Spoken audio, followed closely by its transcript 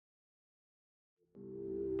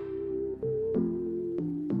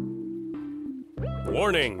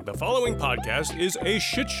Warning, the following podcast is a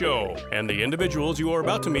shit show, and the individuals you are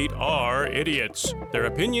about to meet are idiots. Their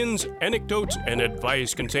opinions, anecdotes, and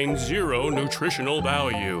advice contain zero nutritional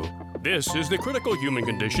value. This is the critical human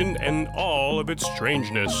condition and all of its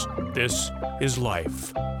strangeness. This is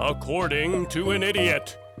life, according to an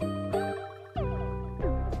idiot.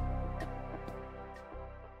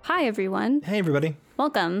 Hi, everyone. Hey, everybody.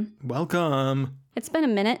 Welcome. Welcome. It's been a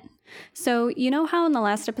minute. So, you know how in the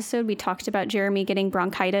last episode we talked about Jeremy getting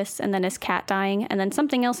bronchitis and then his cat dying and then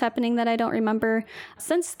something else happening that I don't remember?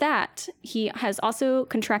 Since that, he has also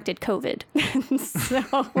contracted COVID. So,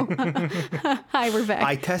 hi, we're back.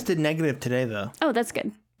 I tested negative today, though. Oh, that's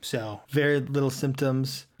good. So, very little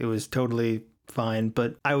symptoms. It was totally fine.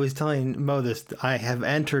 But I was telling Mo this, I have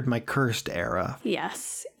entered my cursed era.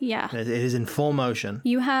 Yes. Yeah. It is in full motion.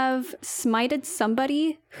 You have smited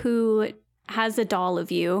somebody who has a doll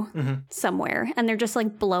of you somewhere, and they're just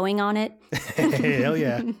like blowing on it. Hell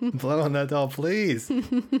yeah. Blow on that doll, please.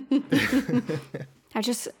 I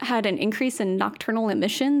just had an increase in nocturnal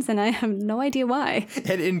emissions, and I have no idea why.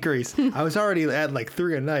 An increase. I was already at like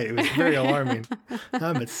 3 a night. It was very alarming. Now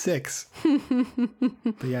I'm at 6.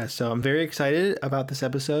 But yeah, so I'm very excited about this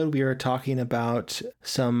episode. We are talking about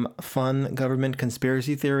some fun government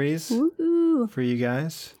conspiracy theories. Ooh. For you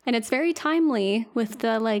guys. And it's very timely with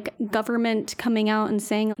the government coming out and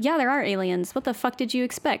saying, yeah, there are aliens. What the fuck did you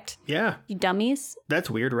expect? Yeah. You dummies. That's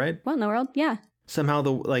weird, right? What in the world? Yeah.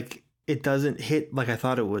 Somehow it doesn't hit like I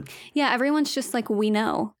thought it would. Yeah, everyone's just like, we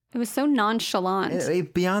know. It was so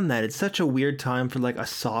nonchalant. Beyond that, it's such a weird time for a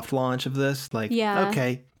soft launch of this. Yeah.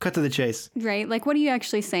 Okay, cut to the chase. Right. What are you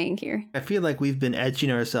actually saying here? I feel like we've been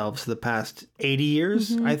edging ourselves for the past 80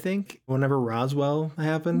 years, I think, whenever Roswell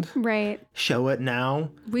happened. Right. Show it now.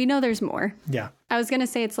 We know there's more. Yeah. I was going to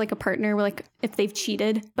say it's like a partner where if they've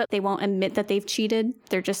cheated, but they won't admit that they've cheated.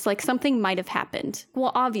 They're just something might have happened.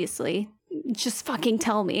 Well, obviously, just fucking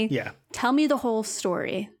tell me. Yeah. Tell me the whole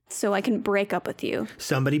story so I can break up with you.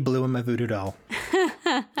 Somebody blew in my voodoo doll.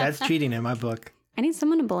 That's cheating in my book. I need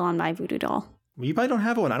someone to blow on my voodoo doll. You probably don't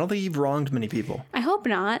have one. I don't think you've wronged many people. I hope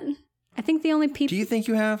not. I think the only people... Do you think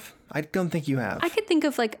you have? I don't think you have. I could think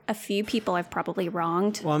of a few people I've probably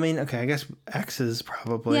wronged. Well, I mean, okay, I guess exes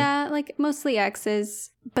probably. Yeah, mostly exes.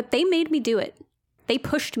 But they made me do it. They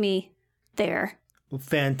pushed me there.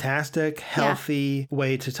 Fantastic, healthy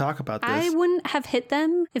way to talk about this. I wouldn't have hit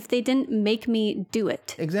them if they didn't make me do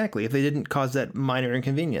it. Exactly. If they didn't cause that minor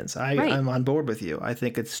inconvenience. I'm on board with you. I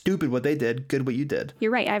think it's stupid what they did, good what you did.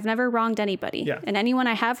 You're right. I've never wronged anybody. Yeah. And anyone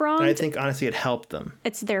I have wronged... I think, honestly, it helped them.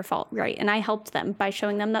 It's their fault, right? And I helped them by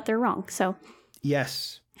showing them that they're wrong, so...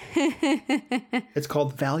 Yes. It's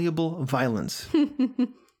called valuable violence.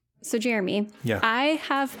 So, Jeremy, yeah. I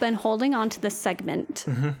have been holding on to this segment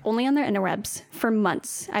only on the interwebs for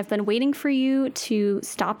months. I've been waiting for you to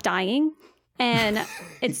stop dying, and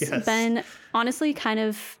it's been honestly kind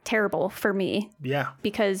of terrible for me. Yeah.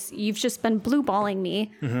 Because you've just been blue balling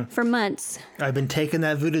me for months. I've been taking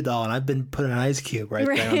that voodoo doll, and I've been putting an ice cube right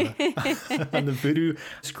there on the voodoo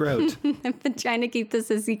scrote. I've been trying to keep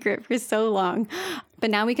this a secret for so long.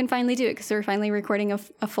 But now we can finally do it because we're finally recording a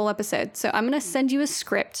full episode. So I'm going to send you a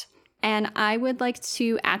script. And I would like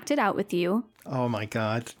to act it out with you. Oh, my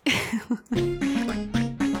God. Only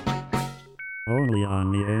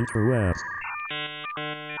on the interwebs.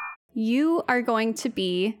 You are going to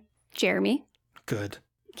be Jeremy. Good.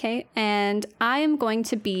 Okay. And I am going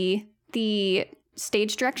to be the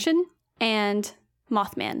stage direction and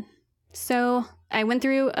Mothman. So I went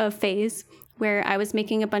through a phase where I was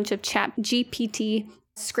making a bunch of chat GPT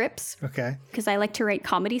scripts. Okay. Because I like to write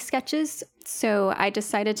comedy sketches. So I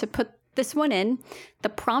decided to put this one in. The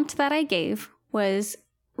prompt that I gave was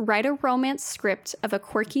write a romance script of a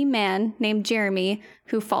quirky man named Jeremy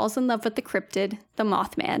who falls in love with the cryptid, the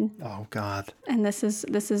Mothman. Oh, God. And this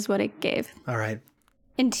is what it gave. All right.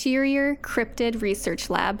 Interior Cryptid Research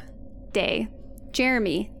Lab. Day.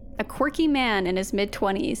 Jeremy, a quirky man in his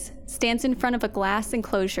mid-20s, stands in front of a glass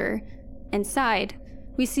enclosure. Inside,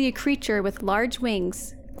 we see a creature with large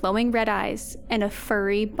wings, glowing red eyes, and a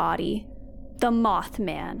furry body. The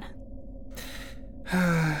Mothman.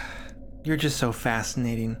 You're just so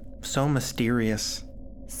fascinating. So mysterious.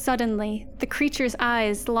 Suddenly, the creature's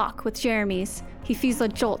eyes lock with Jeremy's. He feels a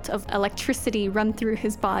jolt of electricity run through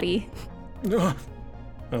his body. Oh,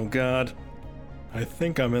 God. I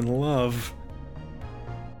think I'm in love.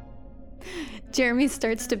 Jeremy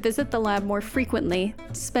starts to visit the lab more frequently,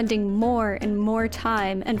 spending more and more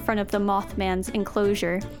time in front of the Mothman's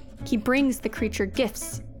enclosure. He brings the creature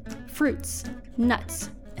gifts, fruits,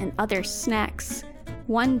 nuts, and other snacks.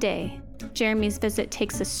 One day, Jeremy's visit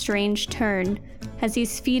takes a strange turn. As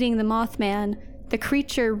he's feeding the Mothman, The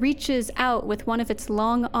creature reaches out with one of its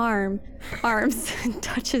long arms and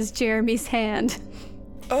touches Jeremy's hand.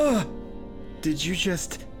 Did you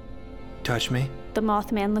just touch me? The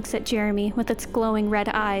Mothman looks at Jeremy with its glowing red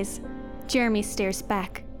eyes. Jeremy stares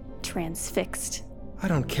back, transfixed. I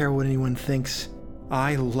don't care what anyone thinks.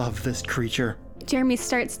 I love this creature. Jeremy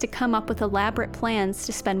starts to come up with elaborate plans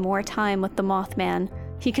to spend more time with the Mothman.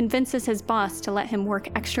 He convinces his boss to let him work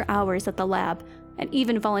extra hours at the lab, and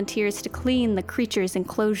even volunteers to clean the creature's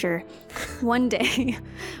enclosure. One day,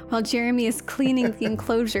 while Jeremy is cleaning the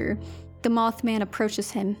enclosure, the Mothman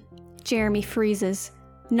approaches him. Jeremy freezes,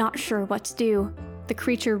 not sure what to do. The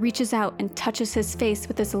creature reaches out and touches his face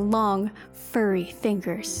with his long, furry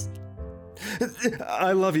fingers.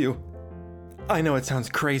 I love you. I know it sounds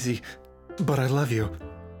crazy, but I love you.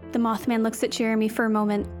 The Mothman looks at Jeremy for a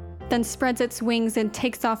moment, then spreads its wings and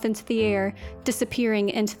takes off into the air, disappearing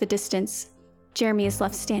into the distance. Jeremy is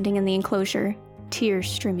left standing in the enclosure, tears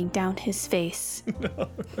streaming down his face.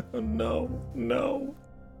 No.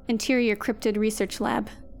 Interior Cryptid Research Lab.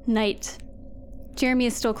 Night. Jeremy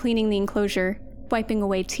is still cleaning the enclosure, wiping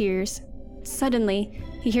away tears. Suddenly,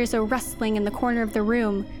 he hears a rustling in the corner of the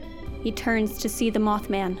room. He turns to see the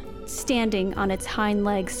Mothman, standing on its hind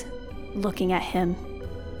legs, looking at him.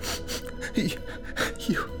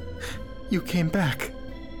 You came back.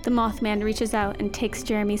 The Mothman reaches out and takes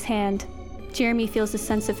Jeremy's hand. Jeremy feels a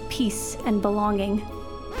sense of peace and belonging.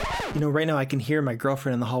 You know, right now I can hear my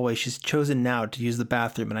girlfriend in the hallway. She's chosen now to use the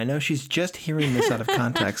bathroom, and I know she's just hearing this out of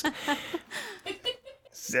context.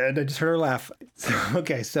 And I just heard her laugh.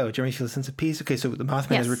 So Jeremy feels a sense of peace. Okay, so the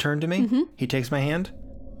Mothman has returned to me. Mm-hmm. He takes my hand.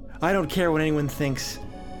 I don't care what anyone thinks.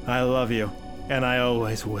 I love you, and I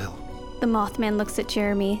always will. The Mothman looks at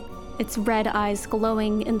Jeremy, its red eyes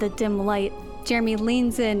glowing in the dim light. Jeremy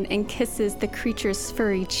leans in and kisses the creature's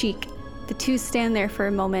furry cheek. The two stand there for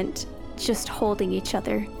a moment, just holding each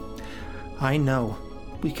other. I know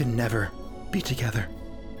we can never be together,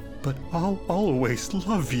 but I'll always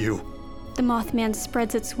love you. The Mothman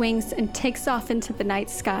spreads its wings and takes off into the night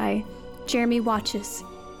sky. Jeremy watches,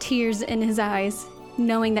 tears in his eyes,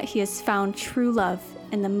 knowing that he has found true love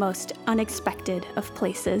in the most unexpected of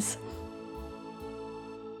places.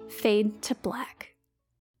 Fade to black.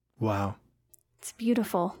 Wow. It's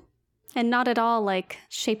beautiful. And not at all like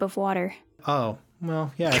Shape of Water. Oh,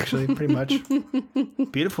 well, yeah, actually, pretty much.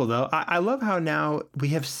 Beautiful, though. I love how now we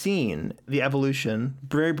have seen the evolution,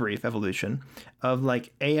 very brief evolution, of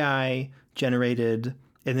like AI-generated,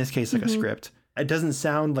 in this case, like a script. It doesn't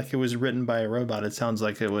sound like it was written by a robot. It sounds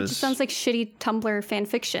like it was... It sounds like shitty Tumblr fan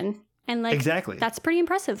fiction. And like, exactly. That's pretty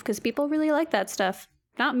impressive because people really like that stuff.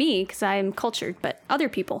 Not me, because I'm cultured, but other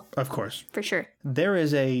people. Of course. For sure. There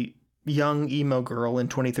is a young emo girl in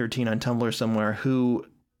 2013 on Tumblr somewhere who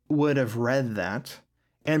would have read that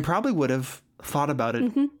and probably would have thought about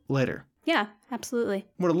it later. Yeah, absolutely.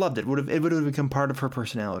 Would have loved it. It would have become part of her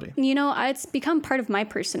personality. You know, it's become part of my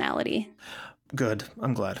personality. Good.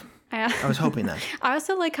 I'm glad. I was hoping that. I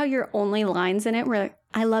also like how your only lines in it were like,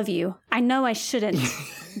 I love you. I know I shouldn't,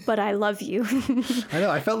 but I love you. I know.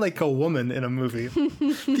 I felt like a woman in a movie.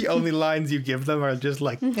 The only lines you give them are just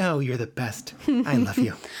like, oh, you're the best. I love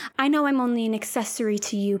you. I know I'm only an accessory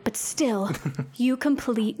to you, but still, you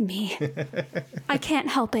complete me. I can't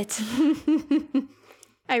help it.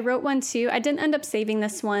 I wrote one too. I didn't end up saving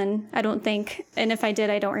this one, I don't think. And if I did,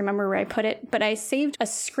 I don't remember where I put it. But I saved a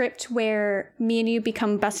script where me and you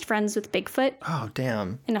become best friends with Bigfoot. Oh,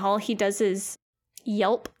 damn. And all he does is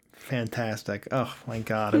yelp. Fantastic. Oh, my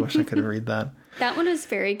God. I wish I could read that. That one is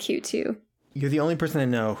very cute too. You're the only person I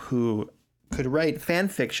know who could write fan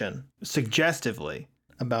fiction suggestively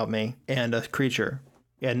about me and a creature,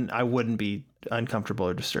 and I wouldn't be uncomfortable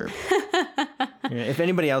or disturbed. If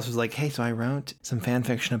anybody else was like, hey, so I wrote some fan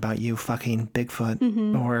fiction about you fucking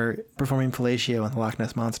Bigfoot or performing fellatio on the Loch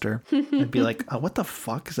Ness Monster, I'd be like, oh, what the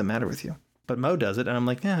fuck is the matter with you? But Mo does it, and I'm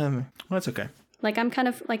like, yeah, well, that's okay. Like, I'm kind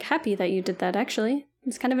of like happy that you did that, actually.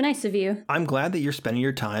 It's kind of nice of you. I'm glad that you're spending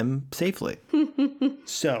your time safely.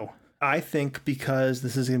 So I think because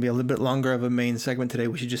this is going to be a little bit longer of a main segment today,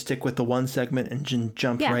 we should just stick with the one segment and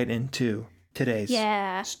jump right into today's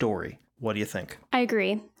story. What do you think? I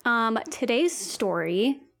agree. Today's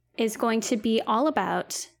story is going to be all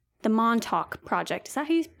about the Montauk Project. Is that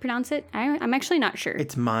how you pronounce it? I'm actually not sure.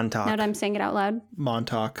 It's Montauk. Now that I'm saying it out loud.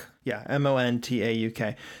 Montauk. Yeah,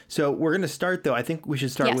 Montauk. So we're going to start, though. I think we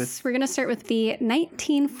should start with... Yes, we're going to start with the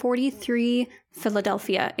 1943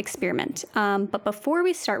 Philadelphia experiment. But before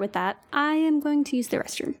we start with that, I am going to use the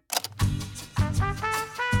restroom.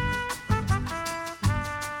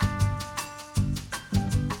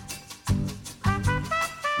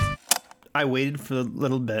 I waited for a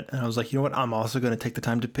little bit and I was like, you know what? I'm also going to take the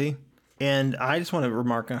time to pee. And I just want to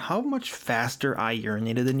remark on how much faster I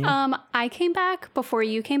urinated than you. I came back before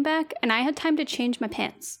you came back, and I had time to change my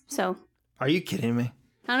pants. So. Are you kidding me?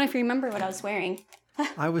 I don't know if you remember what I was wearing.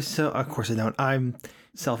 I was so. Of course I don't. I'm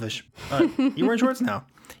selfish. You wearing shorts now?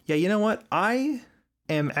 Yeah. You know what? I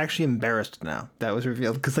am actually embarrassed now that was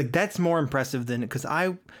revealed because like that's more impressive than because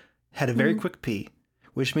I had a very quick pee,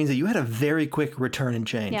 which means that you had a very quick return and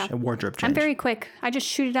change, a wardrobe change. I'm very quick. I just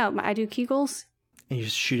shoot it out. I do Kegels. And you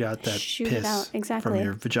just shoot out that piss exactly. from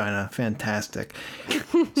your vagina. Fantastic.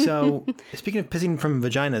 So, speaking of pissing from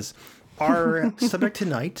vaginas, our subject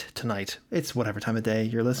tonight, it's whatever time of day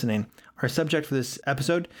you're listening. Our subject for this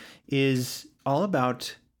episode is all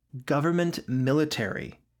about government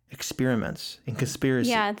military experiments and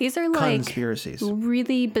conspiracy. Yeah, these are like conspiracies.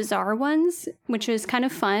 Really bizarre ones, which is kind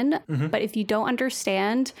of fun. But if you don't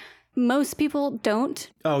understand, most people don't.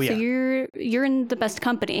 Oh, yeah. So you're in the best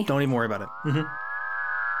company. Don't even worry about it.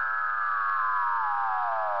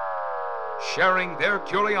 Sharing their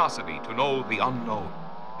curiosity to know the unknown,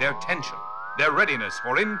 their tension, their readiness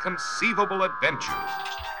for inconceivable adventures.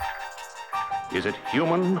 Is it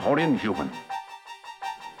human or inhuman?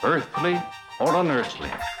 Earthly or unearthly?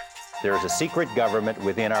 There is a secret government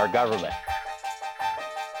within our government.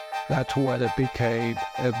 That's when it became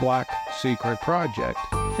a black secret project.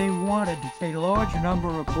 They wanted a large number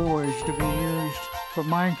of boys to be used for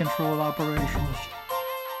mind control operations.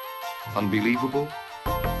 Unbelievable?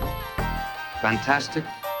 Fantastic?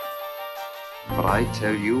 But I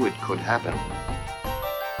tell you, it could happen.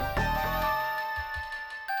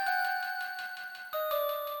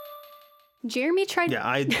 Jeremy tried.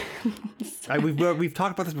 Yeah, we've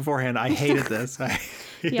talked about this beforehand. I hated this.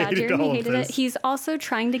 Jeremy hated it. He's also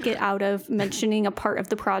trying to get out of mentioning a part of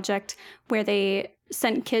the project where they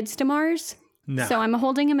sent kids to Mars. No. So I'm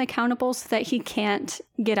holding him accountable so that he can't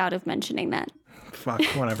get out of mentioning that. Fuck,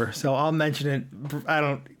 whatever. So I'll mention it.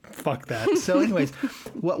 Fuck that. So anyways,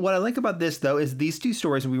 what I like about this, though, is these two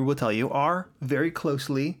stories we will tell you are very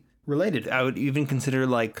closely related. I would even consider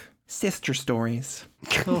like sister stories.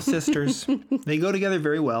 Little sisters. They go together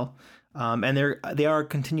very well. And they are a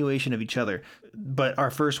continuation of each other. But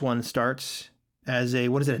our first one starts as a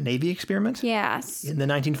Navy experiment? Yes. In the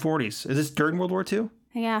 1940s. Is this during World War II?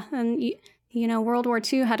 Yeah. And, World War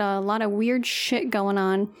II had a lot of weird shit going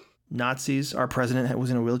on. Nazis. Our president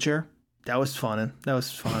was in a wheelchair. That was fun. That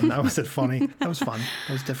was fun. That wasn't funny. That was fun.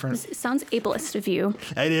 That was different. It sounds ableist of you.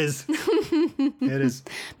 It is. It is.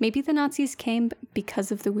 Maybe the Nazis came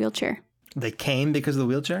because of the wheelchair. They came because of the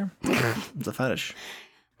wheelchair? It's a fetish.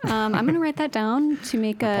 I'm going to write that down to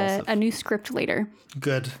make a new script later.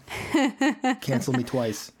 Good. Cancel me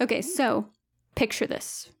twice. Okay, so picture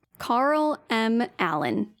this. Carl M.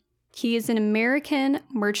 Allen. He is an American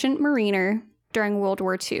merchant mariner during World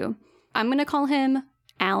War II. I'm going to call him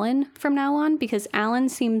Allen from now on because Allen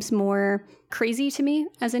seems more crazy to me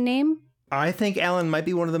as a name. I think Allen might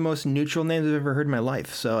be one of the most neutral names I've ever heard in my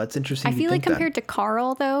life, so it's interesting. I feel like compared to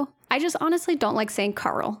Carl, though, I just honestly don't like saying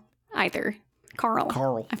Carl either.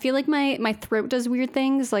 Carl. I feel like my throat does weird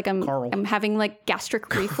things. Like I'm having like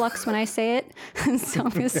gastric reflux when I say it. So I'm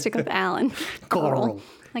going to stick with Allen. Carl.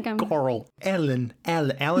 Like I'm Carl. Allen.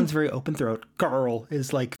 Allen's very open throat. Carl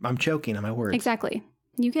is like I'm choking on my words. Exactly.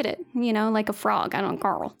 You get it. Like a frog. I don't know,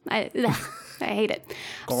 Carl. I hate it.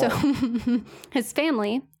 Carl. So his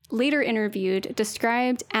family, later interviewed,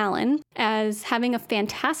 described Allen as having a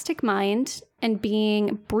fantastic mind and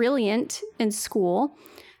being brilliant in school.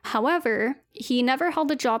 However, he never held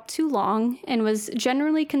a job too long and was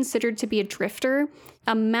generally considered to be a drifter,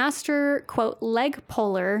 a master, quote, leg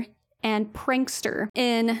puller, and prankster.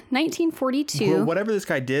 In 1942... Well, whatever this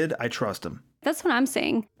guy did, I trust him. That's what I'm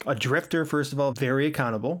saying. A drifter, first of all, very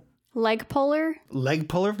accountable. Leg puller? Leg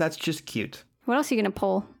puller? That's just cute. What else are you going to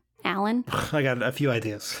pull? Allen? I got a few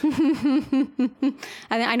ideas.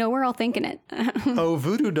 I know we're all thinking it. Oh,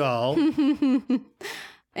 voodoo doll. In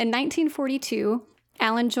 1942...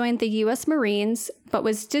 Allen joined the U.S. Marines, but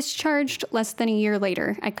was discharged less than a year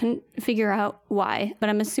later. I couldn't figure out why, but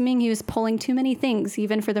I'm assuming he was pulling too many things,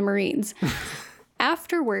 even for the Marines.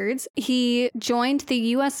 Afterwards, he joined the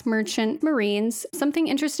U.S. Merchant Marines. Something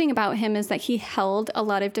interesting about him is that he held a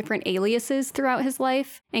lot of different aliases throughout his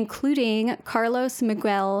life, including Carlos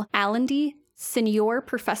Miguel Allende, Senor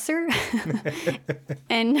Professor,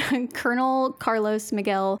 and Colonel Carlos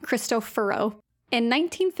Miguel Cristoforo. In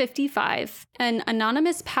 1955, an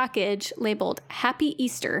anonymous package labeled Happy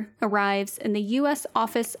Easter arrives in the U.S.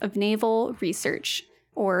 Office of Naval Research,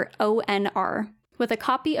 or ONR, with a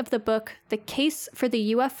copy of the book The Case for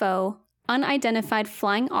the UFO, Unidentified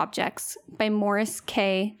Flying Objects by Morris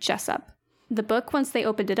K. Jessup. The book, once they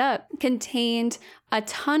opened it up, contained a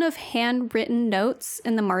ton of handwritten notes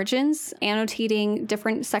in the margins, annotating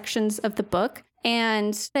different sections of the book.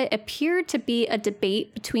 And it appeared to be a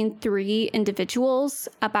debate between 3 individuals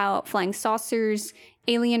about flying saucers,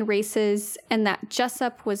 alien races, and that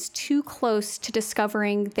Jessup was too close to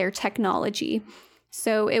discovering their technology.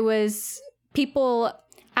 So it was people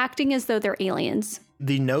acting as though they're aliens.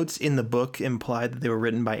 The notes in the book implied that they were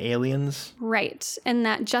written by aliens. Right. And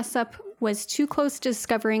that Jessup was too close to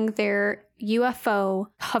discovering their UFO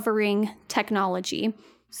hovering technology.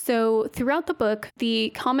 So throughout the book,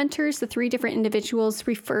 the commenters, the 3 different individuals,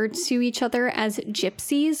 referred to each other as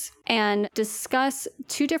gypsies and discuss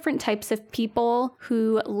 2 different types of people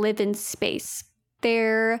who live in space.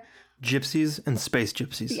 They're gypsies and space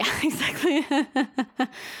gypsies. Yeah, exactly.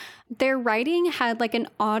 Their writing had like an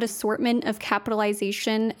odd assortment of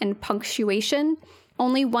capitalization and punctuation.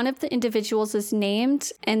 Only one of the individuals is named,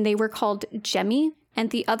 and they were called Jemmy, and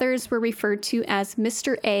the others were referred to as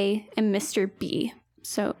Mr. A and Mr. B.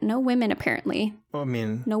 So no women, apparently. Well, I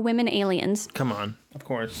mean... no women aliens. Come on, of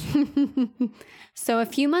course. So a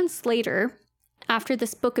few months later, after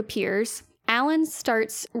this book appears, Alan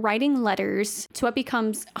starts writing letters to what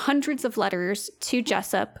becomes hundreds of letters to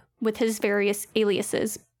Jessup with his various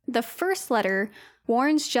aliases. The first letter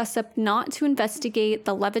warns Jessup not to investigate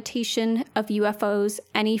the levitation of UFOs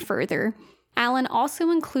any further. Alan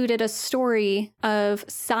also included a story of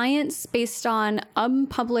science based on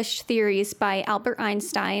unpublished theories by Albert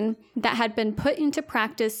Einstein that had been put into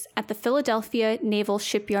practice at the Philadelphia Naval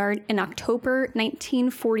Shipyard in October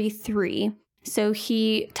 1943. So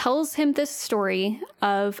he tells him this story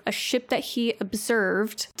of a ship that he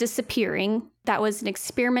observed disappearing. That was an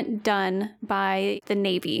experiment done by the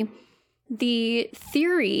Navy. The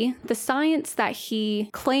theory, the science that he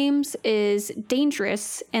claims is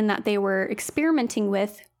dangerous and that they were experimenting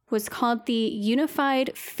with was called the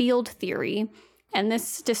unified field theory. And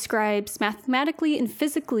this describes mathematically and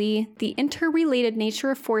physically the interrelated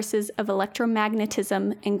nature of forces of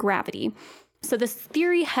electromagnetism and gravity. So this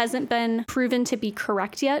theory hasn't been proven to be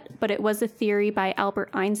correct yet, but it was a theory by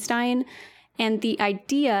Albert Einstein. And the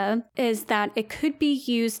idea is that it could be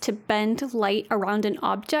used to bend light around an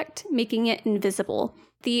object, making it invisible.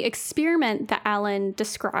 The experiment that Alan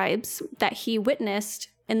describes that he witnessed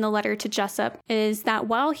in the letter to Jessup is that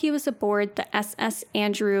while he was aboard the SS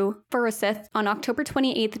Andrew Forsyth on October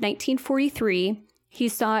 28, 1943, he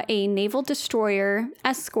saw a naval destroyer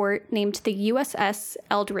escort named the USS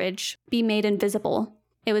Eldridge be made invisible.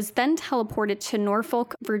 It was then teleported to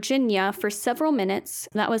Norfolk, Virginia for several minutes.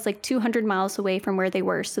 That was like 200 miles away from where they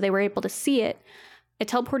were, so they were able to see it. It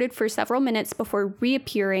teleported for several minutes before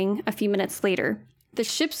reappearing a few minutes later. The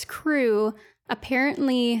ship's crew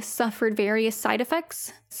apparently suffered various side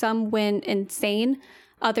effects. Some went insane.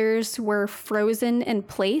 Others were frozen in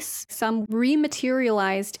place. Some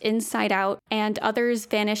rematerialized inside out, and others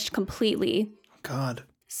vanished completely. God.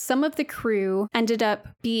 Some of the crew ended up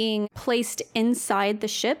being placed inside the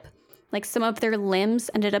ship. Like some of their limbs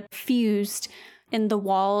ended up fused in the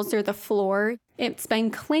walls or the floor. It's been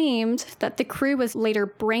claimed that the crew was later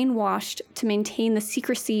brainwashed to maintain the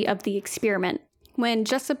secrecy of the experiment. When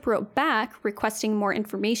Jessup wrote back requesting more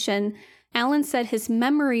information, Alan said his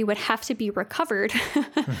memory would have to be recovered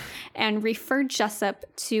and referred Jessup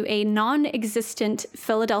to a non-existent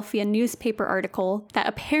Philadelphia newspaper article that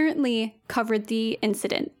apparently covered the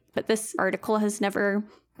incident. But this article has never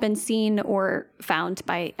been seen or found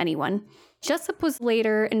by anyone. Jessup was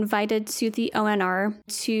later invited to the ONR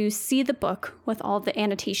to see the book with all the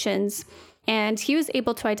annotations, and he was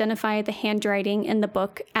able to identify the handwriting in the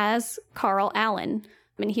book as Carl Allen.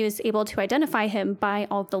 And he was able to identify him by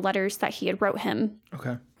all the letters that he had wrote him.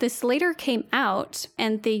 Okay. This later came out,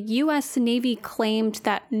 and the U.S. Navy claimed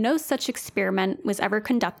that no such experiment was ever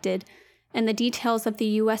conducted, and the details of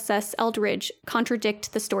the USS Eldridge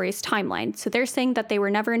contradict the story's timeline. So they're saying that they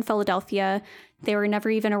were never in Philadelphia, they were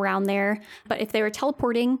never even around there, but if they were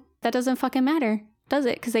teleporting, that doesn't fucking matter, does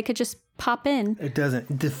it? Because they could just pop in. It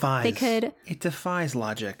doesn't. It defies. It defies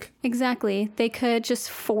logic. Exactly. They could just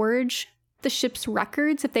forge the ship's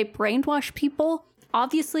records. If they brainwash people,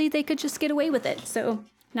 obviously they could just get away with it. So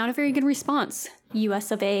not a very good response, US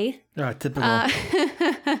of A. Typical.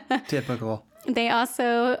 Typical. They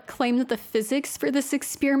also claim that the physics for this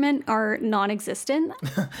experiment are non-existent.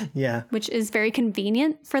 Yeah. Which is very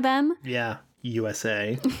convenient for them. Yeah.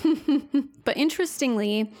 USA. But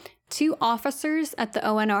interestingly, 2 officers at the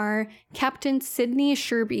ONR, Captain Sidney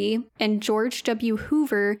Sherby and George W.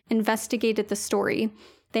 Hoover, investigated the story.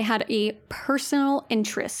 They had a personal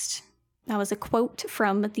interest. That was a quote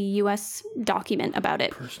from the U.S. document about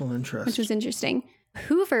it. Personal interest. Which was interesting.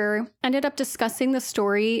 Hoover ended up discussing the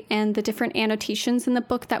story and the different annotations in the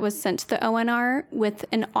book that was sent to the ONR with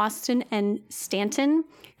an Austin N. Stanton,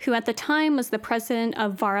 who at the time was the president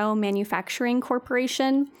of Varro Manufacturing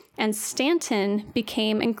Corporation. And Stanton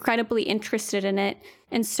became incredibly interested in it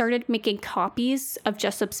and started making copies of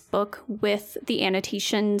Jessup's book with the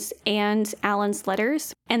annotations and Allen's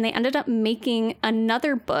letters. And they ended up making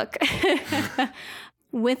another book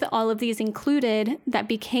with all of these included that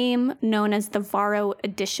became known as the Varro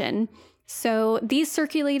edition. So these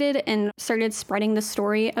circulated and started spreading the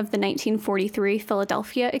story of the 1943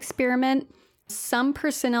 Philadelphia experiment. Some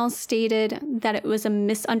personnel stated that it was a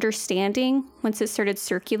misunderstanding once it started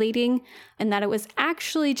circulating, and that it was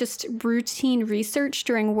actually just routine research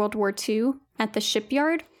during World War II at the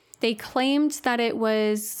shipyard. They claimed that it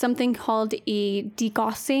was something called a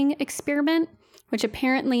degaussing experiment, which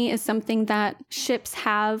apparently is something that ships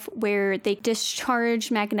have where they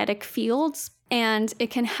discharge magnetic fields, and it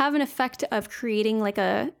can have an effect of creating like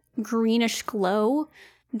a greenish glow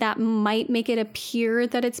that might make it appear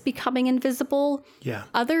that it's becoming invisible. Yeah.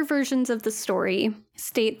 Other versions of the story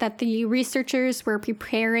state that the researchers were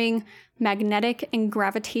preparing magnetic and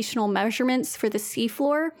gravitational measurements for the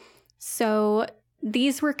seafloor. So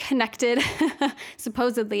these were connected,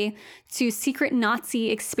 supposedly, to secret Nazi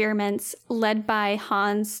experiments led by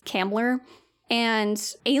Hans Kammler. And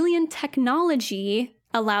alien technology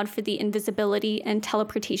allowed for the invisibility and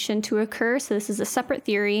teleportation to occur. So this is a separate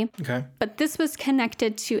theory. Okay. But this was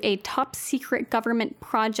connected to a top secret government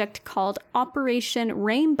project called Operation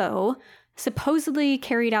Rainbow, supposedly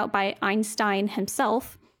carried out by Einstein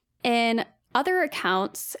himself. In other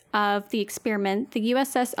accounts of the experiment, the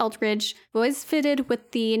USS Eldridge was fitted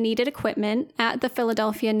with the needed equipment at the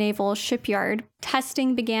Philadelphia Naval Shipyard.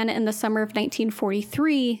 Testing began in the summer of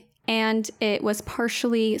 1943, and it was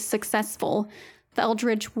partially successful. The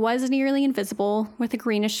Eldridge was nearly invisible, with a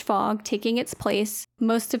greenish fog taking its place.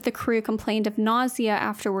 Most of the crew complained of nausea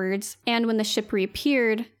afterwards, and when the ship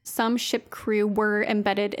reappeared, some ship crew were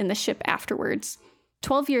embedded in the ship afterwards.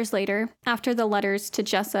 12 years later, after the letters to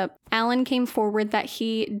Jessup, Allen came forward that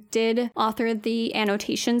he did author the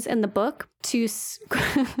annotations in the book to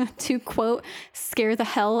quote, scare the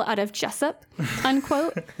hell out of Jessup,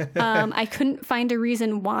 unquote. I couldn't find a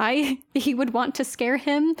reason why he would want to scare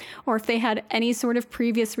him, or if they had any sort of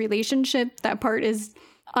previous relationship. That part is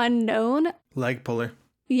unknown. Leg puller.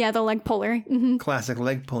 Yeah, the leg puller. Mm-hmm. Classic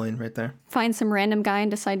leg pulling right there. Find some random guy and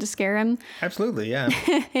decide to scare him. Absolutely, yeah.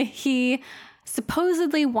 He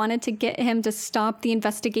supposedly wanted to get him to stop the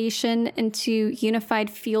investigation into unified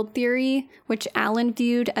field theory, which Allen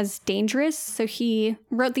viewed as dangerous. So he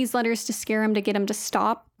wrote these letters to scare him to get him to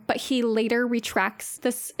stop. But he later retracts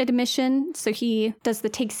this admission. So he does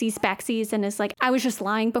the takesies backsies and is like, I was just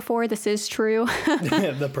lying before. This is true.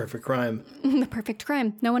 The perfect crime. The perfect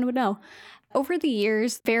crime. No one would know. Over the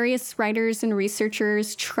years, various writers and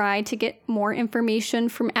researchers tried to get more information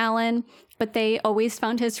from Allen, but they always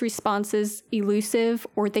found his responses elusive,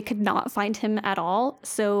 or they could not find him at all.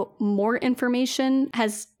 So more information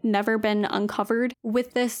has never been uncovered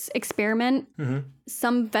with this experiment. Mm-hmm.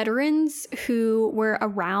 Some veterans who were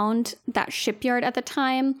around that shipyard at the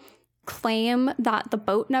time claim that the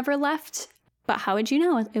boat never left. But how would you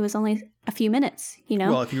know? It was only a few minutes, you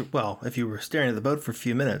know? If you were staring at the boat for a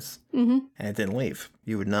few minutes and it didn't leave,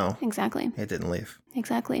 you would know. Exactly. It didn't leave.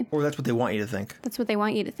 Exactly. Or that's what they want you to think. That's what they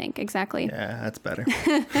want you to think. Exactly. Yeah, that's better.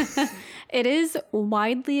 It is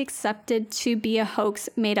widely accepted to be a hoax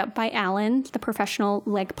made up by Allen, the professional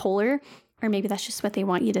leg puller. Or maybe that's just what they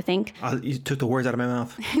want you to think. You took the words out of my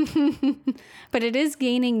mouth. But it is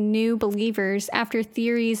gaining new believers after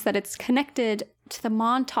theories that it's connected to the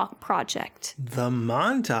Montauk Project. The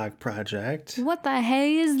Montauk Project? What the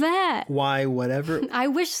hey is that? Why, whatever. I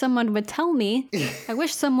wish someone would tell me. I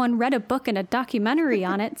wish someone read a book and a documentary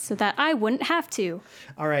on it so that I wouldn't have to.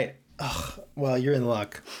 All right. Ugh, well, you're in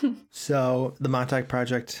luck. So the Montauk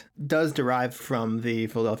Project does derive from the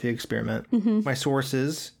Philadelphia experiment. Mm-hmm. My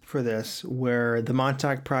sources for this were The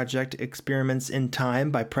Montauk Project Experiments in Time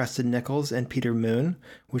by Preston Nichols and Peter Moon,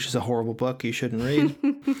 which is a horrible book you shouldn't read,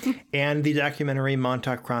 and the documentary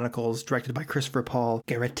Montauk Chronicles, directed by Christopher Paul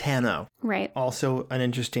Garetano. Right. Also an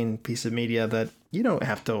interesting piece of media that you don't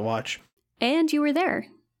have to watch. And you were there.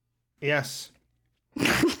 Yes.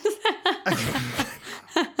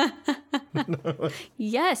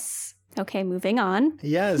 Yes. Okay, moving on.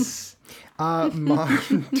 Yes.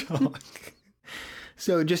 Montauk.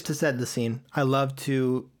 So just to set the scene, I love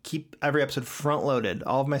to keep every episode front-loaded,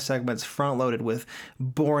 all of my segments front-loaded with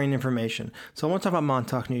boring information. So I want to talk about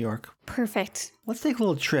Montauk, New York. Perfect. Let's take a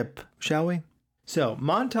little trip, shall we? So,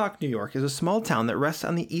 Montauk, New York is a small town that rests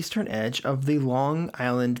on the eastern edge of the Long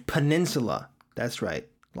Island Peninsula. That's right.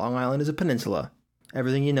 Long Island is a peninsula.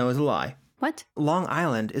 Everything you know is a lie. What? Long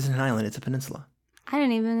Island isn't an island, it's a peninsula. I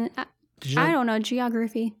didn't even... Did you know? I don't know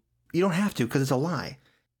geography. You don't have to, because it's a lie.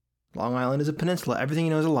 Long Island is a peninsula. Everything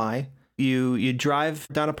you know is a lie. You drive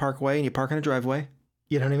down a parkway and you park on a driveway.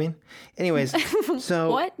 You know what I mean? Anyways,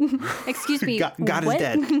 so... What? Excuse me. God is what?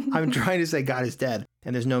 dead. I'm trying to say God is dead,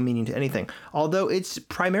 and there's no meaning to anything. Although it's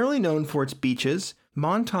primarily known for its beaches,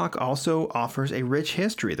 Montauk also offers a rich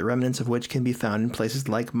history, the remnants of which can be found in places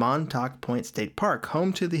like Montauk Point State Park,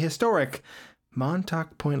 home to the historic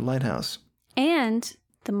Montauk Point Lighthouse. And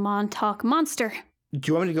the Montauk Monster. Do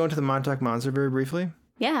you want me to go into the Montauk Monster very briefly?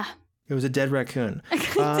 Yeah. It was a dead raccoon.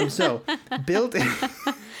 Built...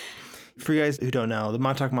 For you guys who don't know, the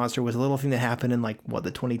Montauk Monster was a little thing that happened in, like, what,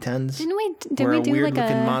 the 2010s? Didn't we do like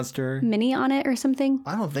a monster mini on it or something?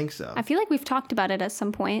 I don't think so. I feel like we've talked about it at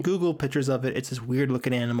some point. Google pictures of it. It's this weird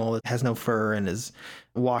looking animal that has no fur and is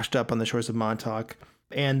washed up on the shores of Montauk.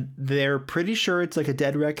 And they're pretty sure it's like a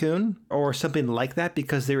dead raccoon or something like that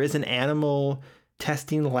because there is an animal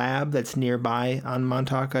testing lab that's nearby on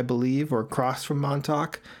Montauk, I believe, or across from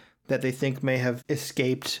Montauk that they think may have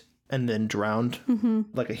escaped and then drowned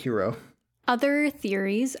like a hero. Other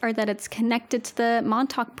theories are that it's connected to the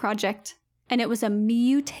Montauk Project, and it was a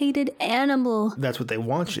mutated animal. That's what they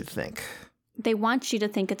want you to think. They want you to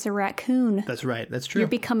think it's a raccoon. That's right. That's true. You're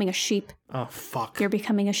becoming a sheep. Oh, fuck. You're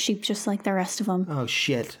becoming a sheep just like the rest of them. Oh,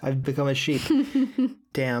 shit. I've become a sheep.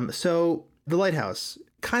 Damn. So the lighthouse,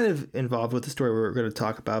 kind of involved with the story we're going to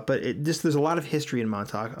talk about, but there's a lot of history in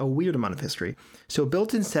Montauk, a weird amount of history. So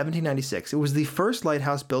built in 1796, it was the first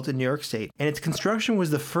lighthouse built in New York State, and its construction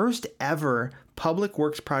was the first ever public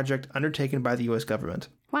works project undertaken by the U.S. government.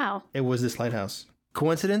 Wow. It was this lighthouse.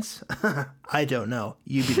 Coincidence? I don't know.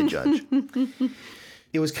 You be the judge.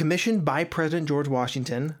 It was commissioned by President George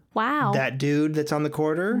Washington. Wow. That dude that's on the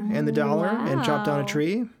quarter and the dollar and chopped down a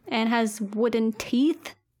tree. And has wooden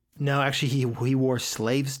teeth. No, actually, he wore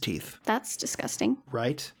slaves' teeth. That's disgusting.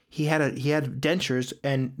 Right? He had dentures,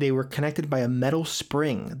 and they were connected by a metal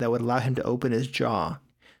spring that would allow him to open his jaw.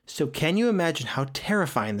 So can you imagine how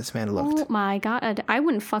terrifying this man looked? Oh my God. I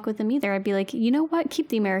wouldn't fuck with him either. I'd be like, you know what? Keep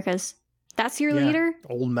the Americas. That's your leader?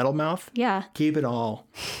 Old metal mouth? Yeah. Keep it all.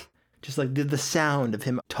 Just like the sound of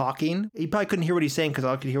him talking. He probably couldn't hear what he's saying because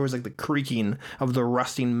all I could hear was like the creaking of the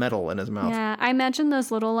rusting metal in his mouth. Yeah, I imagine those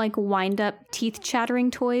little like wind up teeth chattering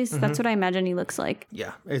toys. That's what I imagine he looks like.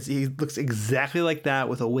 Yeah, he looks exactly like that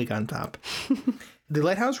with a wig on top. The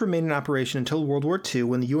lighthouse remained in operation until World War II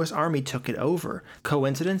when the U.S. Army took it over.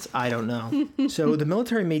 Coincidence? I don't know. So the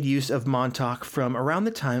military made use of Montauk from around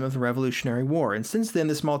the time of the Revolutionary War, and since then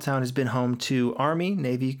the small town has been home to Army,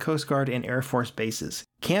 Navy, Coast Guard, and Air Force bases.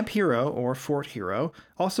 Camp Hero, or Fort Hero,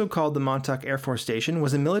 also called the Montauk Air Force Station,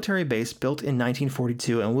 was a military base built in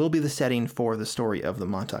 1942 and will be the setting for the story of the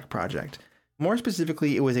Montauk Project. More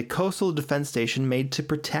specifically, it was a coastal defense station made to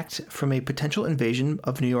protect from a potential invasion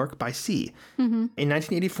of New York by sea. In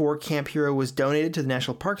 1984, Camp Hero was donated to the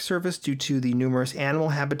National Park Service due to the numerous animal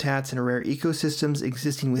habitats and rare ecosystems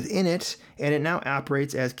existing within it, and it now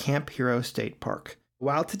operates as Camp Hero State Park.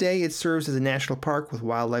 While today it serves as a national park with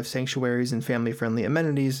wildlife sanctuaries and family-friendly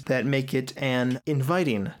amenities that make it an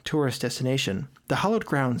inviting tourist destination, the hallowed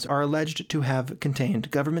grounds are alleged to have contained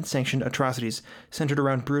government-sanctioned atrocities centered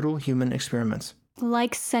around brutal human experiments.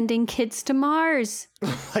 Like sending kids to Mars.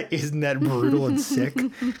 Isn't that brutal and sick?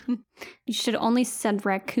 You should only send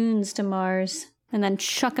raccoons to Mars and then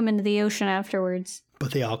chuck them into the ocean afterwards.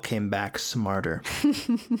 But they all came back smarter.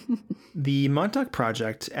 The Montauk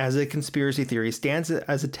Project, as a conspiracy theory, stands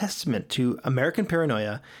as a testament to American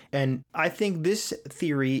paranoia. And I think this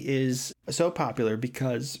theory is so popular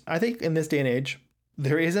because I think in this day and age,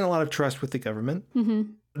 there isn't a lot of trust with the government.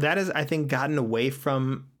 That has, I think, gotten away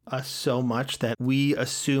from us so much that we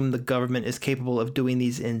assume the government is capable of doing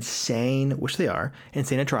these insane, which they are,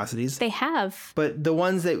 insane atrocities. They have. But the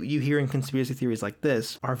ones that you hear in conspiracy theories like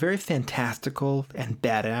this are very fantastical and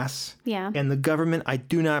badass. Yeah. And the government, I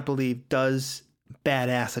do not believe, does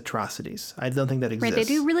badass atrocities. I don't think that exists. Right,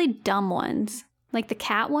 they do really dumb ones. Like the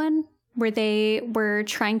cat one, where they were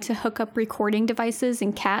trying to hook up recording devices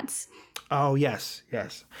in cats. Oh, yes,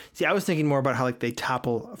 yes. See, I was thinking more about how like they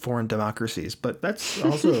topple foreign democracies, but that's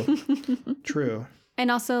also true. And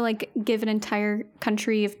also like give an entire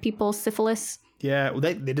country of people syphilis. Yeah, well,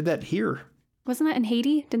 they did that here. Wasn't that in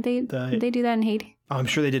Haiti? Did they do that in Haiti? Oh, I'm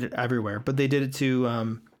sure they did it everywhere, but they did it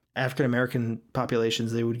to African-American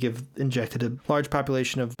populations. They would injected a large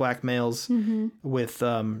population of black males with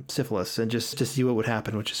syphilis and just to see what would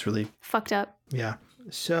happen, which is really fucked up. Yeah.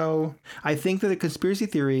 So I think that the conspiracy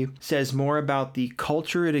theory says more about the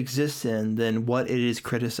culture it exists in than what it is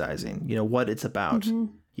criticizing, what it's about.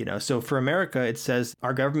 So for America, it says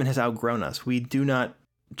our government has outgrown us. We do not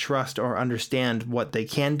trust or understand what they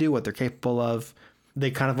can do, what they're capable of.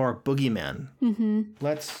 They kind of are a boogeyman.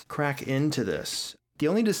 Let's crack into this. The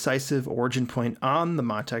only decisive origin point on the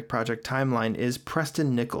Montauk Project timeline is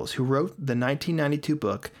Preston Nichols, who wrote the 1992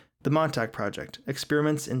 book, The Montauk Project,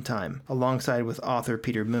 Experiments in Time, alongside with author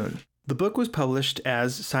Peter Moon. The book was published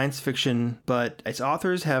as science fiction, but its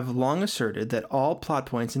authors have long asserted that all plot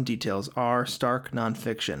points and details are stark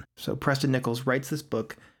nonfiction. So Preston Nichols writes this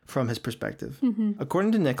book from his perspective.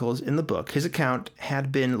 According to Nichols, in the book, his account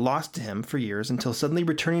had been lost to him for years until suddenly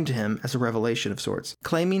returning to him as a revelation of sorts,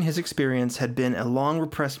 claiming his experience had been a long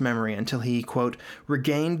repressed memory until he, quote,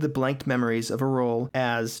 regained the blanked memories of a role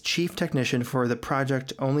as chief technician for the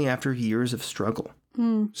project only after years of struggle.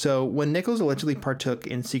 So when Nichols allegedly partook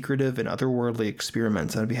in secretive and otherworldly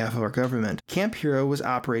experiments on behalf of our government, Camp Hero was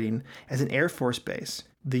operating as an Air Force base,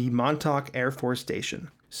 the Montauk Air Force Station.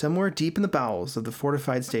 Somewhere deep in the bowels of the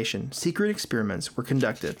fortified station, secret experiments were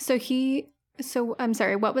conducted. So I'm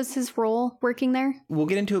sorry, what was his role working there? We'll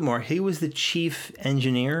get into it more. He was the chief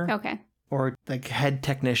engineer. Okay. Or head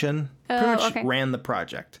technician. Pretty much ran the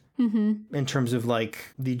project. In terms of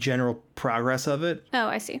the general progress of it. Oh,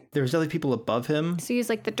 I see. There was other people above him. So he's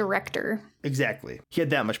the director. Exactly. He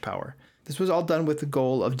had that much power. This was all done with the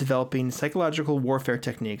goal of developing psychological warfare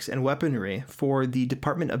techniques and weaponry for the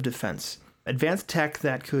Department of Defense. Advanced tech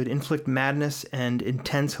that could inflict madness and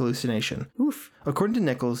intense hallucination. Oof. According to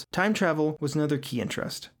Nichols, time travel was another key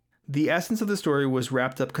interest. The essence of the story was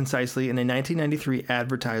wrapped up concisely in a 1993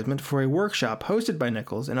 advertisement for a workshop hosted by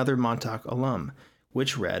Nichols and other Montauk alum,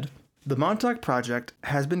 which read, "The Montauk Project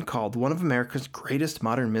has been called one of America's greatest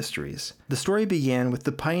modern mysteries. The story began with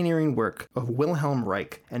the pioneering work of Wilhelm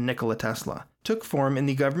Reich and Nikola Tesla, took form in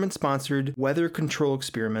the government-sponsored weather control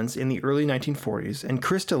experiments in the early 1940s, and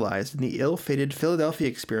crystallized in the ill-fated Philadelphia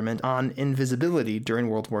experiment on invisibility during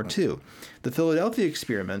World War II. The Philadelphia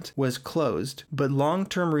experiment was closed, but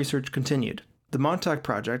long-term research continued. The Montauk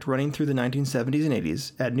Project, running through the 1970s and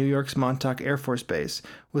 80s at New York's Montauk Air Force Base,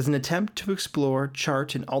 was an attempt to explore,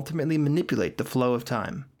 chart, and ultimately manipulate the flow of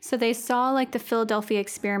time." So they saw the Philadelphia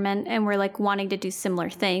experiment and were wanting to do similar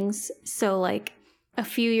things. So a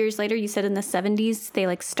few years later, you said in the 70s,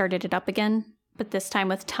 they started it up again, but this time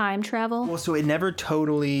with time travel. Well, so it never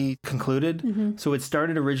totally concluded. So it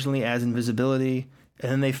started originally as invisibility, and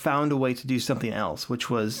then they found a way to do something else, which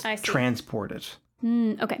was transport it.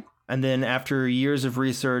 Okay. And then after years of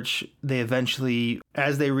research, they eventually,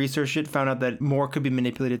 as they researched it, found out that more could be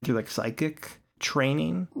manipulated through psychic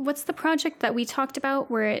training. What's the project that we talked about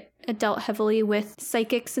where it dealt heavily with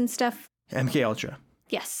psychics and stuff? MK Ultra.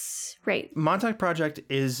 Yes, right. Montauk Project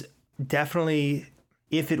is definitely,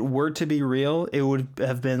 if it were to be real, it would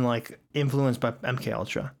have been influenced by MK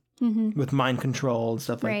Ultra. With mind control and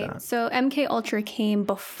stuff like that. So MK Ultra came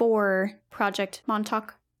before Project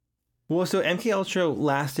Montauk. Well, so MK Ultra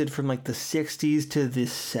lasted from the 60s to the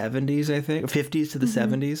 70s, I think, 50s to the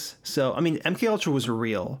 70s. So, MK Ultra was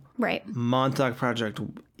real. Right. Montauk Project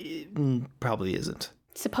probably isn't.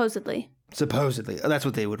 Supposedly. That's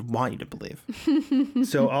what they would want you to believe.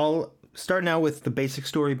 So I'll start now with the basic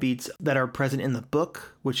story beats that are present in the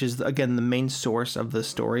book, which is, again, the main source of the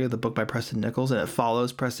story of the book by Preston Nichols. And it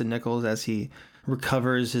follows Preston Nichols as he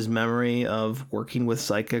recovers his memory of working with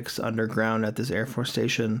psychics underground at this Air Force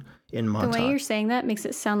station in Montauk. The way you're saying that makes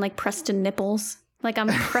it sound like Preston Nipples. I'm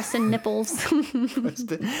pressing nipples.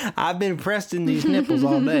 I've been pressing these nipples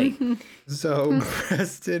all day. So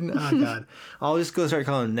Preston, oh God, I'll just go start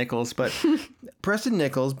calling him Nichols. But Preston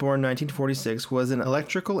Nichols, born 1946, was an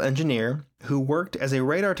electrical engineer who worked as a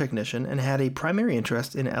radar technician and had a primary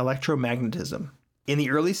interest in electromagnetism. In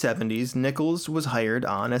the early 70s, Nichols was hired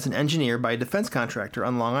on as an engineer by a defense contractor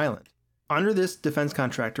on Long Island. Under this defense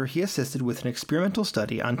contractor, he assisted with an experimental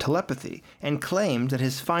study on telepathy and claimed that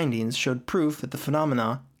his findings showed proof that the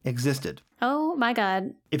phenomena existed. Oh my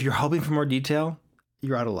God. If you're hoping for more detail,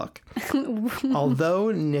 you're out of luck.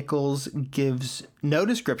 Although Nichols gives no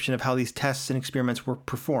description of how these tests and experiments were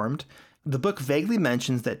performed, the book vaguely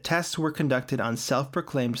mentions that tests were conducted on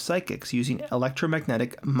self-proclaimed psychics using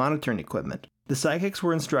electromagnetic monitoring equipment. The psychics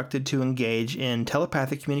were instructed to engage in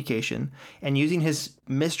telepathic communication, and using his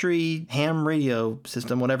mystery ham radio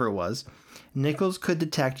system, whatever it was, Nichols could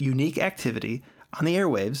detect unique activity on the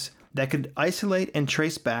airwaves that could isolate and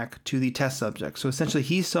trace back to the test subject. So essentially,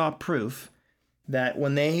 he saw proof that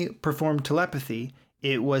when they performed telepathy,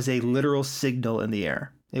 it was a literal signal in the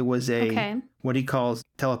air. It was what he calls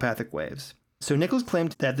telepathic waves. So Nichols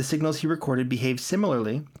claimed that the signals he recorded behaved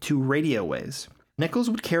similarly to radio waves. Nichols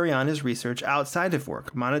would carry on his research outside of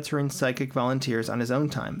work, monitoring psychic volunteers on his own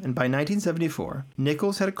time, and by 1974,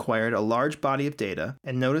 Nichols had acquired a large body of data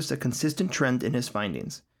and noticed a consistent trend in his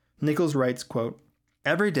findings. Nichols writes, quote,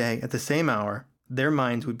 "Every day at the same hour, their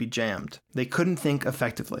minds would be jammed. They couldn't think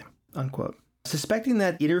effectively," unquote. Suspecting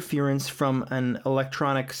that interference from an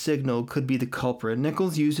electronic signal could be the culprit,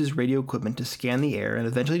 Nichols used his radio equipment to scan the air and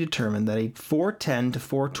eventually determined that a 410 to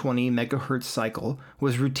 420 megahertz cycle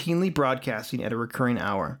was routinely broadcasting at a recurring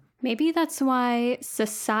hour. Maybe that's why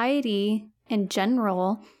society in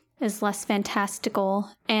general is less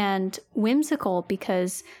fantastical and whimsical,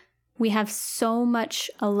 because we have so much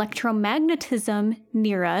electromagnetism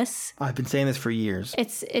near us. I've been saying this for years.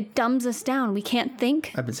 It dumbs us down. We can't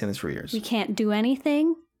think. I've been saying this for years. We can't do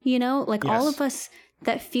anything. You know, like Yes. all of us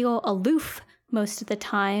that feel aloof most of the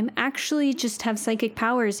time actually just have psychic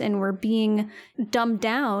powers, and we're being dumbed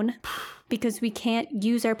down because we can't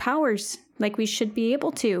use our powers like we should be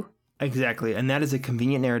able to. Exactly, and that is a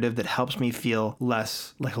convenient narrative that helps me feel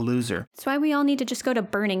less like a loser. That's why we all need to just go to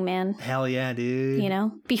Burning Man. Hell yeah, dude. You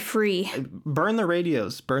know, be free. Burn the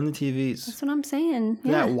radios, burn the TVs. That's what I'm saying.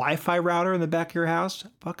 Yeah. That Wi-Fi router in the back of your house,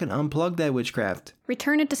 fucking unplug that witchcraft.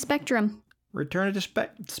 Return it to Spectrum. Return it to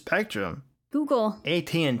Spectrum. Google.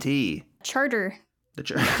 AT&T. Charter.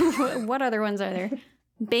 What other ones are there?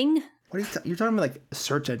 Bing? What are you're talking about, like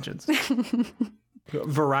search engines.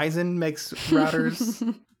 Verizon makes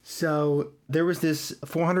routers. So there was this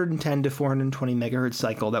 410 to 420 megahertz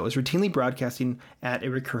cycle that was routinely broadcasting at a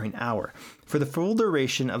recurring hour. For the full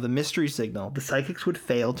duration of the mystery signal, the psychics would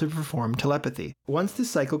fail to perform telepathy. Once this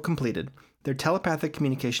cycle completed, their telepathic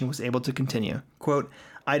communication was able to continue. Quote,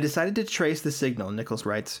 "I decided to trace the signal," Nichols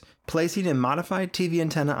writes. "Placing a modified TV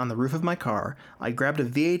antenna on the roof of my car, I grabbed a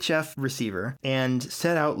VHF receiver and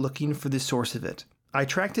set out looking for the source of it. I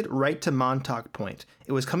tracked it right to Montauk Point.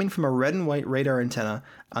 It was coming from a red and white radar antenna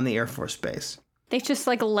on the Air Force Base." They just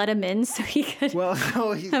like let him in so he could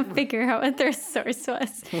figure out what their source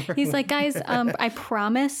was. He's like, "Guys, I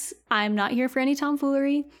promise I'm not here for any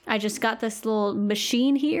tomfoolery. I just got this little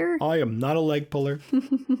machine here." I am not a leg puller.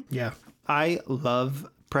 Yeah. I love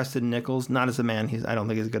Preston Nichols, not as a man. I don't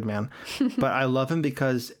think he's a good man, but I love him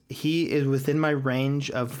because he is within my range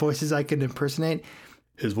of voices I can impersonate.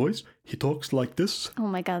 His voice, he talks like this. Oh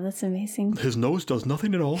my God, that's amazing. His nose does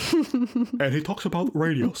nothing at all. And he talks about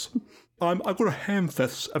radios. I go to ham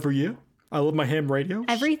fests every year. I love my ham radios.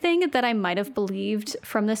 Everything that I might have believed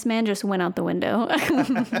from this man just went out the window.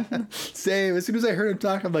 Same. As soon as I heard him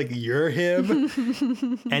talk, I'm like, "You're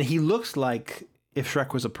him." And he looks like if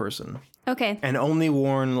Shrek was a person. Okay. And only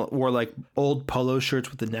wore like old polo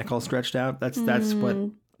shirts with the neck all stretched out. That's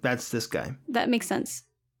this guy. That makes sense.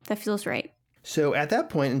 That feels right. So at that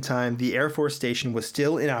point in time, the Air Force Station was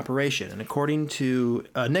still in operation. And according to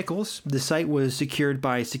Nichols, the site was secured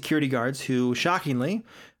by security guards who, shockingly,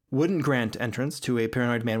 wouldn't grant entrance to a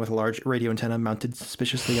paranoid man with a large radio antenna mounted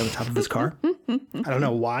suspiciously on the top of his car. I don't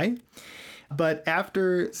know why. But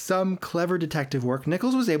after some clever detective work,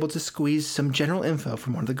 Nichols was able to squeeze some general info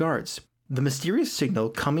from one of the guards. The mysterious signal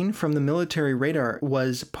coming from the military radar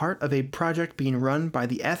was part of a project being run by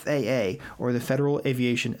the FAA, or the Federal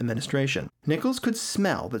Aviation Administration. Nichols could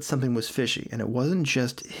smell that something was fishy, and it wasn't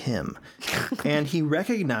just him. And he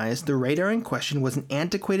recognized the radar in question was an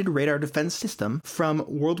antiquated radar defense system from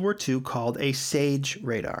World War II called a SAGE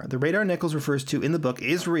radar. The radar Nichols refers to in the book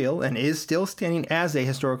is real and is still standing as a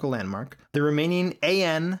historical landmark. The remaining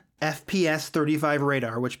AN FPS-35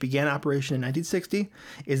 radar, which began operation in 1960,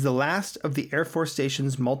 is the last of the Air Force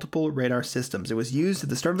Station's multiple radar systems. It was used at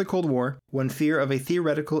the start of the Cold War when fear of a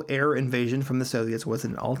theoretical air invasion from the Soviets was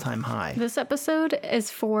at an all-time high. This episode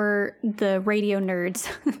is for the radio nerds.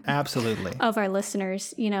 Absolutely. Of our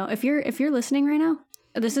listeners. You know, if you're listening right now,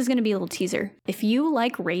 this is going to be a little teaser. If you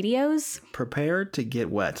like radios, prepare to get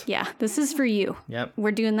wet. Yeah, this is for you. Yep.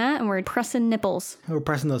 We're doing that, and we're pressing nipples. We're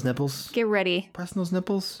pressing those nipples. Get ready. Pressing those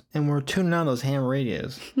nipples, and we're tuning on those ham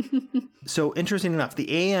radios. So, interesting enough,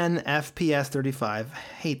 the AN FPS-35,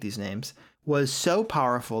 hate these names, was so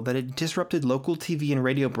powerful that it disrupted local TV and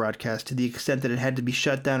radio broadcasts to the extent that it had to be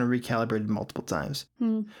shut down and recalibrated multiple times.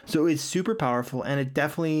 So it's super powerful, and it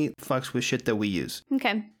definitely fucks with shit that we use.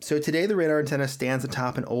 Okay. So today the radar antenna stands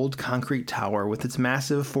atop an old concrete tower with its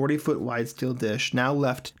massive 40-foot wide steel dish now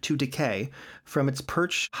left to decay from its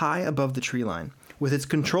perch high above the tree line. With its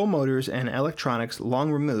control motors and electronics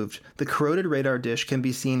long removed, the corroded radar dish can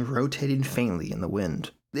be seen rotating faintly in the wind.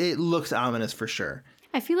 It looks ominous for sure.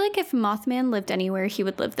 I feel like if Mothman lived anywhere, he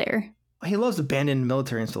would live there. He loves abandoned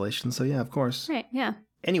military installations, so yeah, of course. Right, yeah.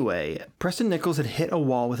 Anyway, Preston Nichols had hit a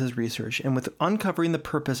wall with his research and with uncovering the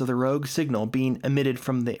purpose of the rogue signal being emitted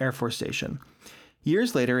from the Air Force Station.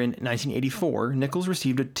 Years later, in 1984, Nichols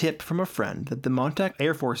received a tip from a friend that the Montauk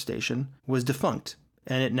Air Force Station was defunct,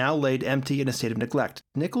 and it now laid empty in a state of neglect.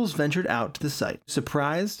 Nichols ventured out to the site,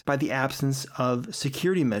 surprised by the absence of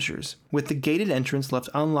security measures, with the gated entrance left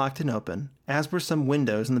unlocked and open, as were some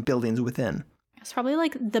windows in the buildings within. It's probably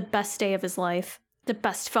like the best day of his life. The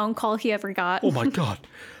best phone call he ever got. Oh my God.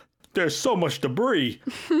 There's so much debris.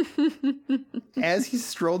 As he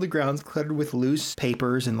strolled the grounds cluttered with loose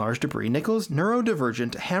papers and large debris, Nichols'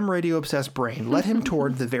 neurodivergent, ham radio-obsessed brain led him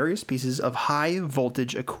toward the various pieces of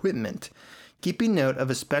high-voltage equipment. Keeping note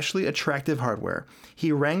of especially attractive hardware,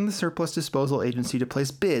 he rang the surplus disposal agency to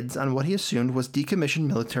place bids on what he assumed was decommissioned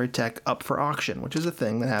military tech up for auction, which is a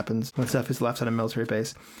thing that happens when stuff is left on a military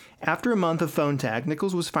base. After a month of phone tag,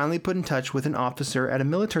 Nichols was finally put in touch with an officer at a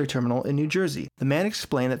military terminal in New Jersey. The man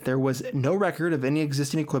explained that there was no record of any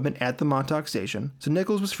existing equipment at the Montauk station, so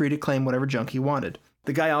Nichols was free to claim whatever junk he wanted.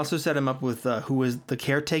 The guy also set him up with who was the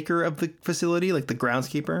caretaker of the facility, like the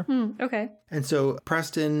groundskeeper. Okay. And so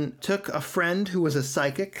Preston took a friend who was a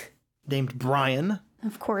psychic named Brian.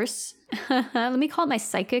 Of course. Let me call it my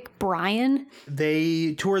psychic, Brian.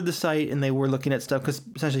 They toured the site and they were looking at stuff because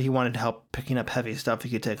essentially he wanted help picking up heavy stuff he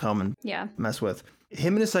could take home and mess with.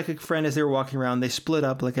 Him and his psychic friend, as they were walking around, they split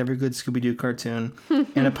up like every good Scooby-Doo cartoon.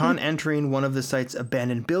 And upon entering one of the site's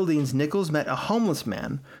abandoned buildings, Nichols met a homeless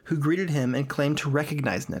man who greeted him and claimed to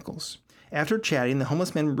recognize Nichols. After chatting, the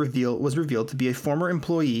homeless man was revealed to be a former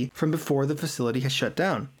employee from before the facility had shut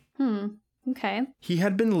down. Okay. He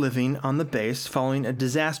had been living on the base following a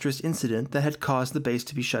disastrous incident that had caused the base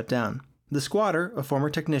to be shut down. The squatter, a former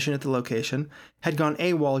technician at the location, had gone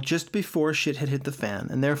AWOL just before shit had hit the fan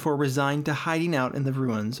and therefore resigned to hiding out in the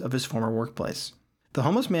ruins of his former workplace. The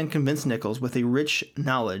homeless man convinced Nichols with a rich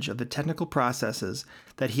knowledge of the technical processes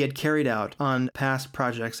that he had carried out on past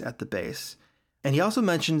projects at the base. And he also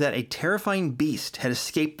mentioned that a terrifying beast had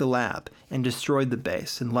escaped the lab and destroyed the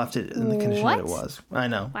base and left it in the condition that it was. I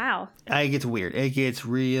know. Wow. It gets weird. It gets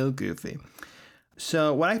real goofy.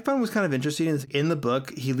 So what I found was kind of interesting is in the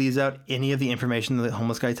book, he leaves out any of the information that the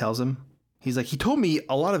homeless guy tells him. He's like, he told me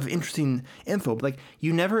a lot of interesting info, but like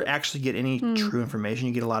you never actually get any true information.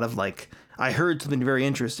 You get a lot of like, I heard something very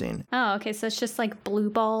interesting. Oh, okay. So it's just like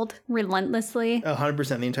blue-balled relentlessly.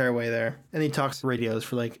 100% the entire way there. And he talks radios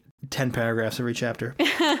for like 10 paragraphs every chapter.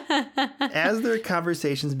 As their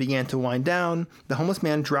conversations began to wind down, the homeless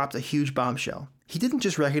man dropped a huge bombshell. He didn't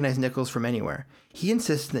just recognize Nichols from anywhere. He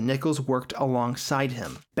insisted that Nichols worked alongside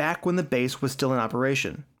him, back when the base was still in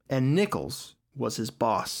operation. And Nichols was his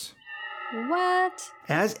boss. What?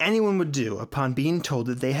 As anyone would do upon being told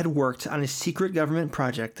that they had worked on a secret government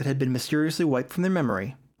project that had been mysteriously wiped from their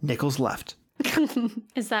memory, Nichols left.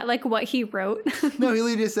 Is that like what he wrote? No, he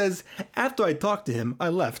literally just says, after I talked to him, I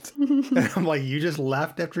left. And I'm like, you just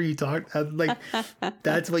left after you talked? Like,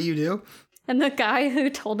 that's what you do? And the guy who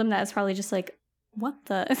told him that is probably just like, what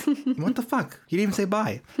the? What the fuck? You didn't even say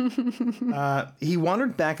bye. He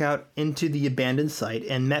wandered back out into the abandoned site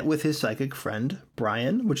and met with his psychic friend,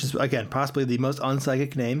 Brian, which is, again, possibly the most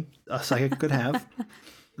unpsychic name a psychic could have.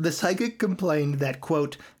 The psychic complained that,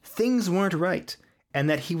 quote, things weren't right, and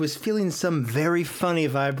that he was feeling some very funny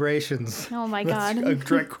vibrations. Oh my God. That's a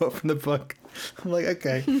direct quote from the book. I'm like,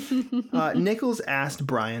 okay. Nichols asked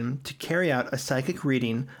Brian to carry out a psychic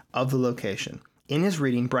reading of the location. In his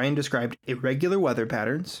reading, Brian described irregular weather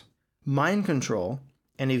patterns, mind control,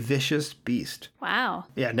 and a vicious beast. Wow.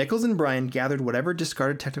 Yeah, Nichols and Brian gathered whatever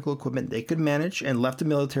discarded technical equipment they could manage and left the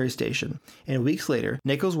military station. And weeks later,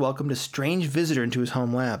 Nichols welcomed a strange visitor into his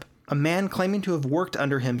home lab, a man claiming to have worked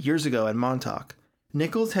under him years ago at Montauk.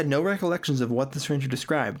 Nichols had no recollections of what the stranger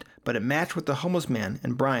described, but it matched what the homeless man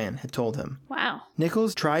and Brian had told him. Wow.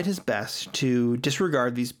 Nichols tried his best to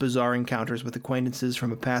disregard these bizarre encounters with acquaintances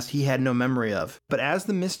from a past he had no memory of. But as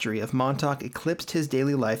the mystery of Montauk eclipsed his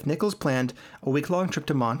daily life, Nichols planned a week-long trip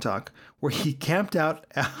to Montauk, where he camped out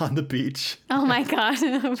on the beach. Oh my God.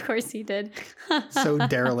 Of course he did. So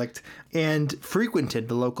derelict. And frequented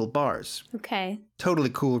the local bars. Okay.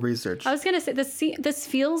 Totally cool research. I was going to say, this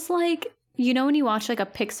feels like, you know when you watch like a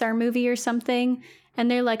Pixar movie or something, and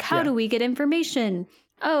they're like, how do we get information?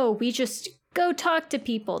 Oh, we just go talk to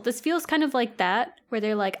people. This feels kind of like that, where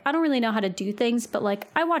they're like, I don't really know how to do things, but like,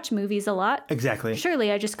 I watch movies a lot. Exactly.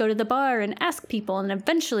 Surely I just go to the bar and ask people, and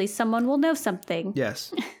eventually someone will know something.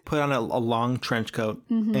 Yes. Put on a long trench coat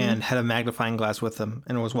and had a magnifying glass with them,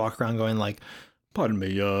 and was walking around going like, pardon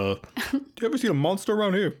me, do you ever see a monster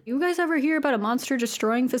around here? You guys ever hear about a monster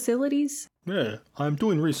destroying facilities? Yeah, I'm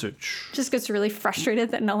doing research. Just gets really frustrated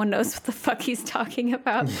that no one knows what the fuck he's talking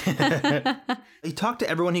about. He talked to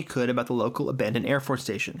everyone he could about the local abandoned Air Force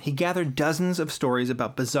station. He gathered dozens of stories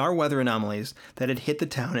about bizarre weather anomalies that had hit the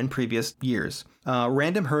town in previous years.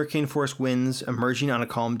 Random hurricane-force winds emerging on a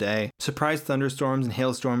calm day, surprise thunderstorms and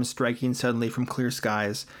hailstorms striking suddenly from clear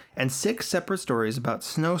skies, and 6 separate stories about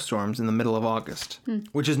snowstorms in the middle of August,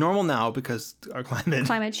 which is normal now because our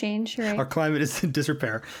Climate change, right? Our climate is in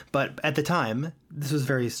disrepair. But at the time, this was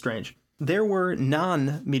very strange. There were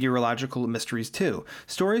non-meteorological mysteries too.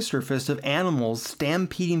 Stories surfaced of animals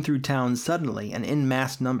stampeding through town suddenly and in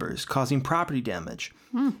mass numbers, causing property damage.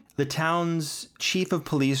 The town's chief of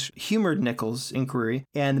police humored Nichols' inquiry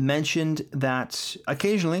and mentioned that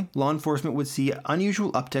occasionally law enforcement would see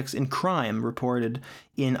unusual upticks in crime reported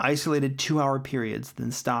in isolated 2-hour periods,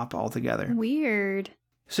 then stop altogether. Weird.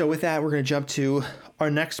 So with that, we're going to jump to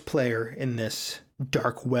our next player in this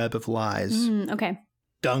dark web of lies. Okay.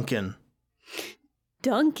 Duncan.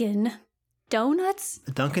 Dunkin' Donuts?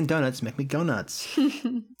 Dunkin' Donuts make me go nuts.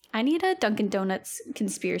 I need a Dunkin' Donuts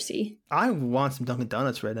conspiracy. I want some Dunkin'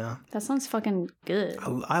 Donuts right now. That sounds fucking good.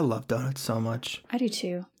 I love donuts so much. I do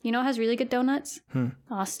too. You know what has really good donuts?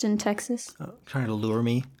 Austin, Texas. Trying to lure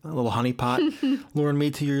me, a little honeypot, luring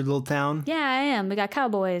me to your little town. Yeah, I am. We got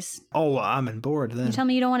cowboys. Oh, I'm on board then. You tell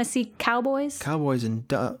me you don't want to see cowboys? Cowboys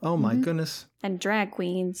and oh my goodness. And drag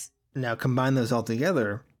queens. Now combine those all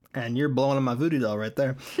together, and you're blowing on my voodoo doll right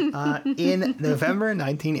there. In November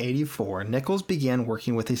 1984, Nichols began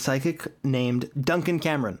working with a psychic named Duncan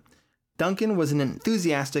Cameron. Duncan was an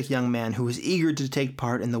enthusiastic young man who was eager to take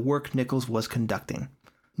part in the work Nichols was conducting.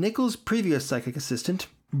 Nichols' previous psychic assistant,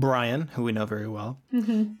 Brian, who we know very well,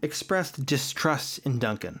 expressed distrust in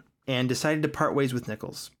Duncan and decided to part ways with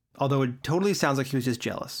Nichols, although it totally sounds like he was just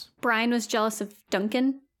jealous. Brian was jealous of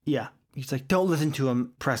Duncan? Yeah. He's like, don't listen to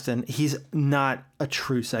him, Preston. He's not a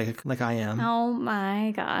true psychic like I am. Oh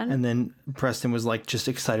my God. And then Preston was like just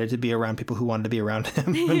excited to be around people who wanted to be around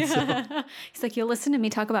him. Yeah. He's like, you'll listen to me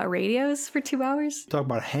talk about radios for 2 hours? Talk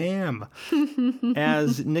about ham.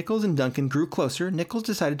 As Nichols and Duncan grew closer, Nichols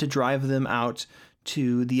decided to drive them out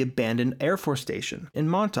to the abandoned Air Force station in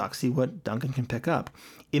Montauk, see what Duncan can pick up.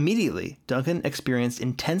 Immediately, Duncan experienced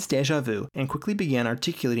intense deja vu and quickly began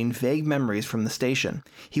articulating vague memories from the station.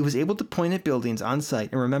 He was able to point at buildings on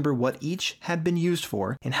site and remember what each had been used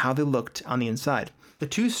for and how they looked on the inside. The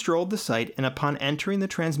two strolled the site, and upon entering the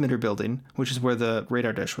transmitter building, which is where the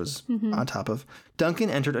radar dish was on top of,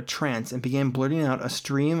 Duncan entered a trance and began blurting out a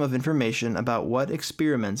stream of information about what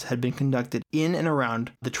experiments had been conducted in and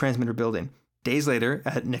around the transmitter building. Days later,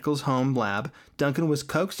 at Nichols' home lab, Duncan was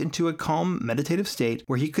coaxed into a calm, meditative state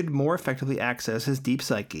where he could more effectively access his deep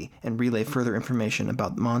psyche and relay further information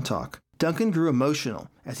about Montauk. Duncan grew emotional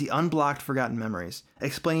as he unblocked forgotten memories,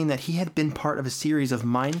 explaining that he had been part of a series of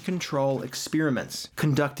mind control experiments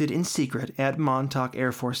conducted in secret at Montauk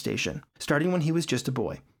Air Force Station, starting when he was just a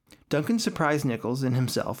boy. Duncan surprised Nichols and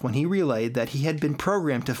himself when he relayed that he had been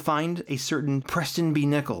programmed to find a certain Preston B.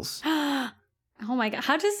 Nichols. Oh my God.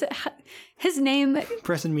 His name...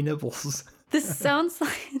 Preston B. Nichols. This sounds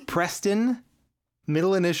like... Preston,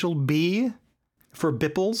 middle initial B for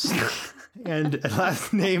Bipples, and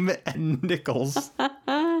last name Nichols.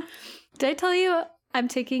 Did I tell you I'm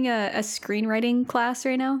taking a screenwriting class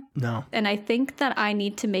right now? No. And I think that I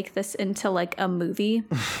need to make this into like a movie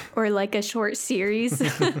or like a short series.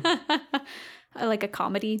 Like a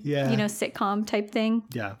comedy, sitcom type thing.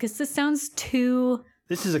 Yeah. Because this sounds too...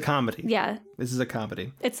 This is a comedy. Yeah. This is a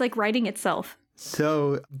comedy. It's like writing itself.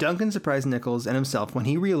 So Duncan surprised Nichols and himself when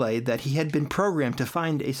he relayed that he had been programmed to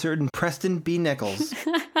find a certain Preston B. Nichols.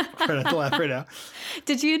 Trying to laugh right now.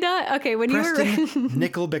 Did you not? Okay, when Preston you were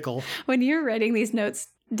Nickel Bickle. When you were writing these notes,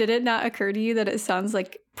 did it not occur to you that it sounds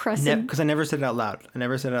like Preston? Because I never said it out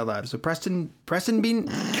loud. So Preston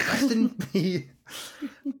B.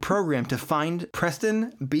 Programmed to find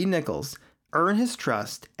Preston B. Nichols, earn his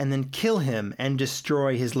trust, and then kill him and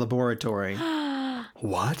destroy his laboratory.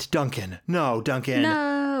 What? Duncan. No, Duncan.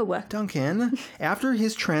 No. Duncan. After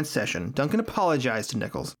his trance session, Duncan apologized to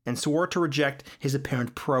Nichols and swore to reject his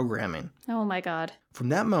apparent programming. Oh my God. From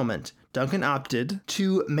that moment, Duncan opted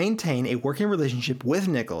to maintain a working relationship with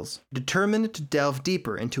Nichols, determined to delve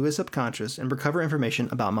deeper into his subconscious and recover information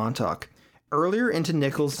about Montauk. Earlier into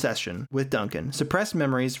Nichols' session with Duncan, suppressed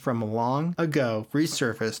memories from long ago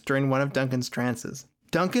resurfaced during one of Duncan's trances.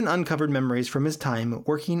 Duncan uncovered memories from his time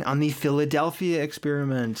working on the Philadelphia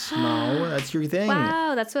experiment. Mo, that's your thing.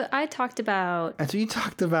 Wow, that's what I talked about. That's what you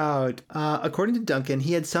talked about. According to Duncan,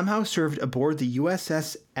 he had somehow served aboard the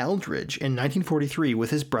USS Eldridge in 1943 with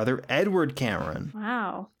his brother Edward Cameron.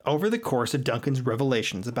 Wow. Over the course of Duncan's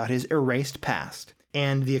revelations about his erased past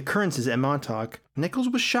and the occurrences at Montauk, Nichols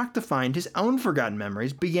was shocked to find his own forgotten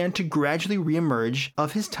memories began to gradually reemerge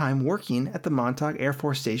of his time working at the Montauk Air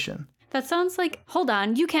Force Station. That sounds like, hold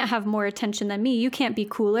on, you can't have more attention than me. You can't be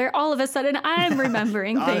cooler. All of a sudden, I'm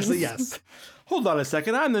remembering things. Honestly, yes. Hold on a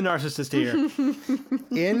second, I'm the narcissist here.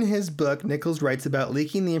 In his book, Nichols writes about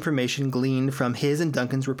leaking the information gleaned from his and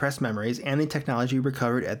Duncan's repressed memories and the technology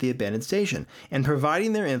recovered at the abandoned station, and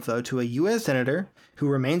providing their info to a U.S. senator who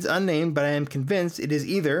remains unnamed, but I am convinced it is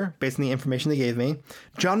either, based on the information they gave me,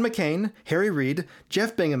 John McCain, Harry Reid,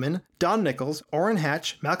 Jeff Bingaman, Don Nichols, Orrin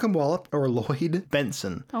Hatch, Malcolm Wallop, or Lloyd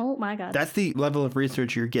Benson. Oh my God. That's the level of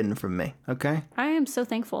research you're getting from me, okay? I am so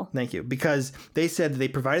thankful. Thank you. Because they said that they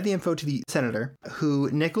provided the info to the senator, who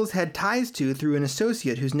Nichols had ties to through an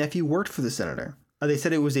associate whose nephew worked for the senator. They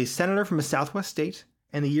said it was a senator from a Southwest state,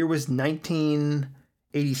 and the year was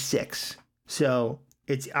 1986. So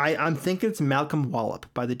I'm thinking it's Malcolm Wallop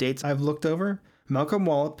by the dates I've looked over. Malcolm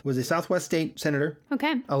Wallop was a Southwest state senator.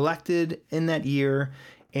 Okay. Elected in that year,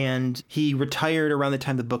 and he retired around the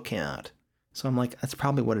time the book came out. So I'm like, that's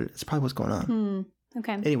probably it's probably what's going on.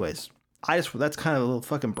 Okay. Anyways, that's kind of a little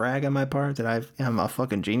fucking brag on my part that I'm a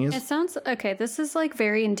fucking genius. It sounds, okay, this is like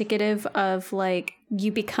very indicative of like you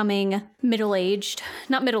becoming middle-aged,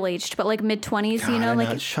 not middle-aged, but like mid-20s, you know?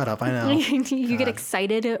 Like, shut up, I know. You get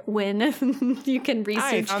excited when you can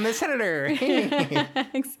research. Hi, I'm the senator.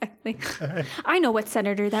 Exactly. I know what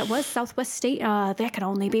senator that was, Southwest State. There can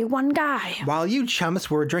only be one guy. While you chums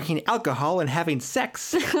were drinking alcohol and having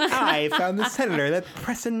sex, I found the senator that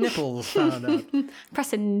pressing nipples found out.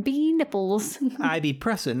 Pressing B nipples. I be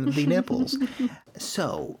pressing the nipples.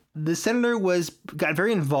 So the senator got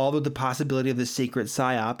very involved with the possibility of the secret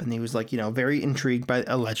psyop, and he was like, very intrigued by,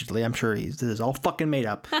 allegedly, I'm sure this is all fucking made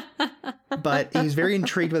up, but he was very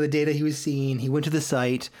intrigued by the data he was seeing. He went to the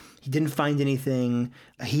site. He didn't find anything.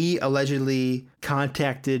 He allegedly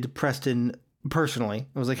contacted Preston personally.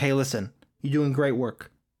 It was like, hey, listen, you're doing great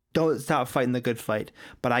work. Don't stop fighting the good fight.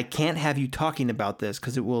 But I can't have you talking about this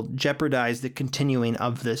because it will jeopardize the continuing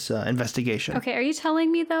of this investigation. Okay, are you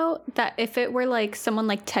telling me, though, that if it were like someone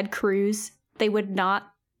like Ted Cruz, they would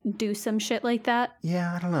not do some shit like that?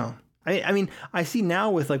 Yeah, I don't know. I mean, I see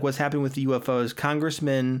now with like what's happening with the UFOs,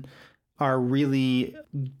 congressmen are really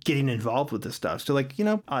getting involved with this stuff. So like,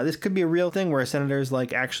 this could be a real thing where a senator is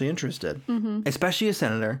like actually interested, especially a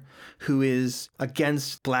senator who is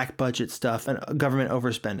against black budget stuff and government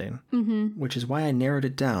overspending, which is why I narrowed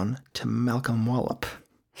it down to Malcolm Wallop.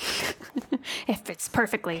 It fits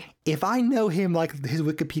perfectly. If I know him like his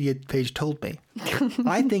Wikipedia page told me,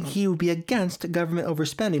 I think he would be against government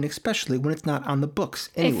overspending, especially when it's not on the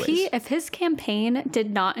books. Anyways. If his campaign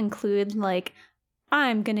did not include like,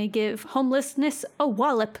 I'm going to give homelessness a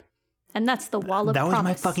wallop. And that's the wallop That was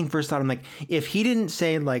promise. my fucking first thought. I'm like, if he didn't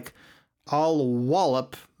say like, I'll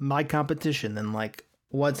wallop my competition, then like,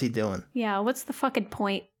 what's he doing? Yeah, what's the fucking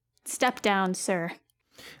point? Step down, sir.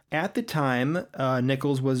 At the time,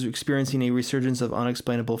 Nichols was experiencing a resurgence of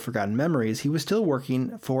unexplainable forgotten memories. He was still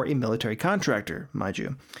working for a military contractor, mind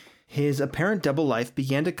you. His apparent double life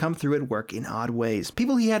began to come through at work in odd ways.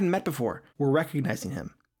 People he hadn't met before were recognizing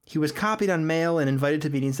him. He was copied on mail and invited to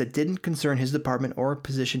meetings that didn't concern his department or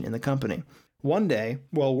position in the company. One day,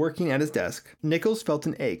 while working at his desk, Nichols felt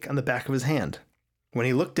an ache on the back of his hand. When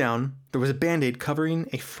he looked down, there was a Band-Aid covering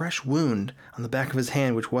a fresh wound on the back of his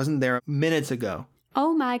hand, which wasn't there minutes ago.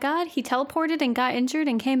 Oh my God, he teleported and got injured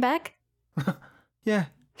and came back? Yeah.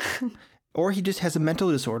 Or he just has a mental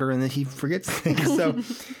disorder and then he forgets things. So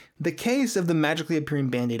the case of the magically appearing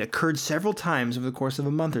Band-Aid occurred several times over the course of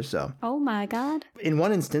a month or so. Oh my God. In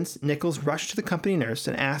one instance, Nichols rushed to the company nurse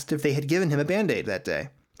and asked if they had given him a Band-Aid that day.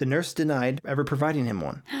 The nurse denied ever providing him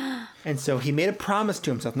one. And so he made a promise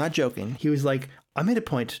to himself, not joking. He was like, I made a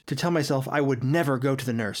point to tell myself I would never go to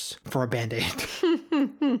the nurse for a Band-Aid.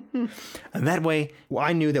 And that way,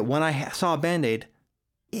 I knew that when I saw a Band-Aid,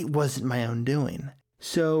 it wasn't my own doing.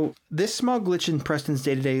 So this small glitch in Preston's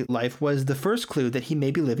day-to-day life was the first clue that he may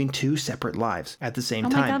be living two separate lives at the same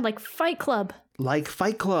time. Oh my God, like Fight Club. Like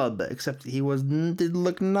Fight Club, except he did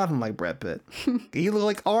look nothing like Brad Pitt. He looked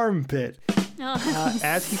like Armpit.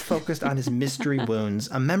 As he focused on his mystery wounds,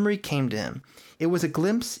 a memory came to him. It was a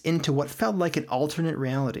glimpse into what felt like an alternate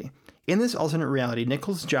reality. In this alternate reality,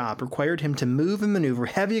 Nichols' job required him to move and maneuver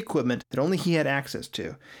heavy equipment that only he had access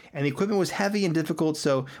to. And the equipment was heavy and difficult,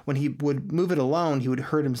 so when he would move it alone, he would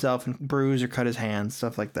hurt himself and bruise or cut his hands,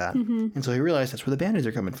 stuff like that. And so he realized that's where the band-aids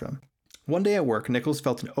are coming from. One day at work, Nichols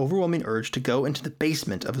felt an overwhelming urge to go into the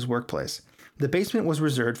basement of his workplace. The basement was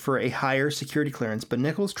reserved for a higher security clearance, but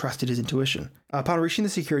Nichols trusted his intuition. Upon reaching the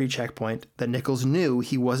security checkpoint that Nichols knew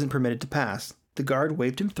he wasn't permitted to pass, the guard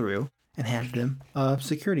waved him through and handed him a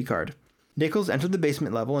security card. Nichols entered the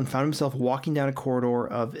basement level and found himself walking down a corridor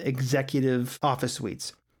of executive office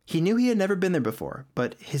suites. He knew he had never been there before,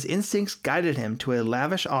 but his instincts guided him to a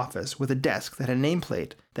lavish office with a desk that had a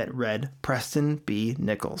nameplate that read Preston B.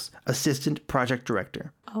 Nichols, Assistant Project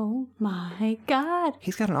Director. Oh my God.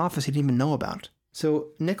 He's got an office he didn't even know about. So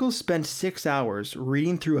Nichols spent 6 hours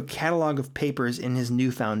reading through a catalog of papers in his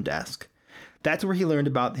newfound desk. That's where he learned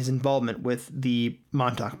about his involvement with the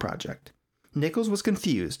Montauk Project. Nichols was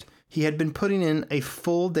confused. He had been putting in a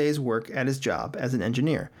full day's work at his job as an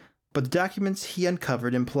engineer, but the documents he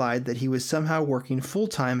uncovered implied that he was somehow working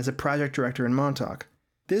full-time as a project director in Montauk.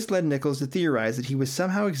 This led Nichols to theorize that he was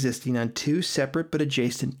somehow existing on two separate but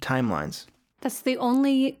adjacent timelines. That's the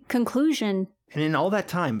only conclusion. And in all that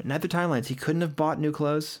time, in other timelines, he couldn't have bought new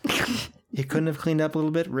clothes. He couldn't have cleaned up a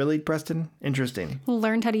little bit? Really, Preston? Interesting.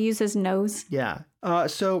 Learned how to use his nose. Yeah.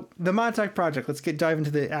 So the Montauk Project, let's dive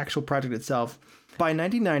into the actual project itself. By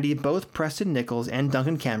 1990, both Preston Nichols and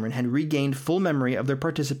Duncan Cameron had regained full memory of their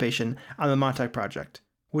participation on the Montauk Project.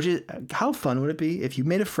 Which is, how fun would it be if you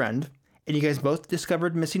made a friend and you guys both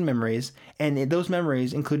discovered missing memories, and those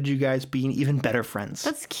memories included you guys being even better friends?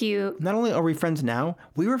 That's cute. Not only are we friends now,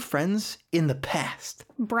 we were friends in the past.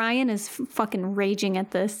 Brian is fucking raging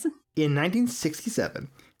at this. In 1967,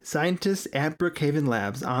 scientists at Brookhaven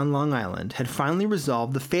Labs on Long Island had finally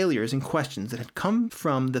resolved the failures and questions that had come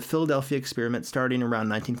from the Philadelphia experiment starting around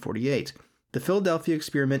 1948. The Philadelphia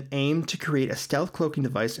experiment aimed to create a stealth cloaking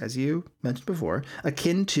device, as you mentioned before,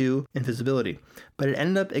 akin to invisibility, but it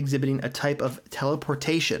ended up exhibiting a type of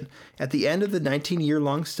teleportation. At the end of the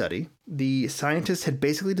 19-year-long study, the scientists had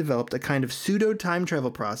basically developed a kind of pseudo-time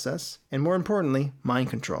travel process, and more importantly, mind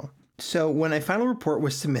control. So when a final report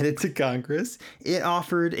was submitted to Congress, it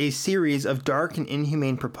offered a series of dark and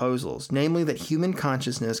inhumane proposals, namely that human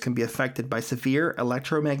consciousness can be affected by severe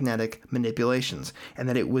electromagnetic manipulations, and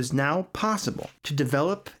that it was now possible to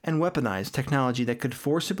develop and weaponize technology that could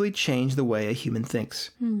forcibly change the way a human thinks.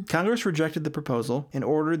 Congress rejected the proposal and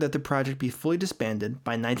ordered that the project be fully disbanded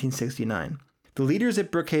by 1969. The leaders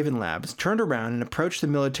at Brookhaven Labs turned around and approached the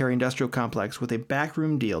military-industrial complex with a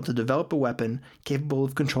backroom deal to develop a weapon capable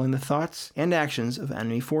of controlling the thoughts and actions of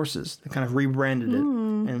enemy forces. They kind of rebranded it,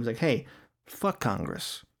 and it was like, hey, fuck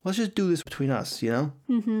Congress. Let's just do this between us, you know?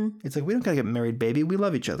 It's like, we don't gotta get married, baby. We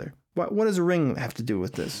love each other. What does a ring have to do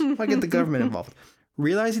with this? Why get the government involved?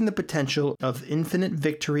 Realizing the potential of infinite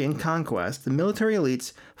victory and conquest, the military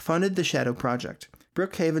elites funded the Shadow Project.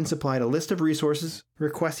 Brookhaven supplied a list of resources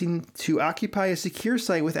requesting to occupy a secure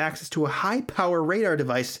site with access to a high-power radar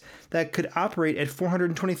device that could operate at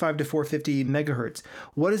 425 to 450 megahertz.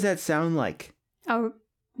 What does that sound like? A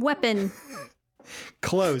weapon.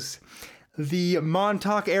 Close. The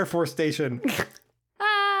Montauk Air Force Station.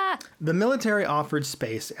 The military offered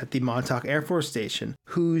space at the Montauk Air Force Station,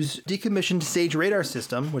 whose decommissioned stage radar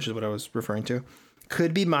system, which is what I was referring to,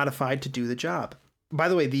 could be modified to do the job. By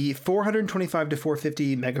the way, the 425 to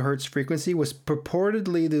 450 megahertz frequency was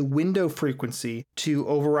purportedly the window frequency to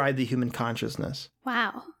override the human consciousness.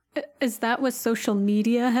 Wow. Is that what social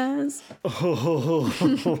media has?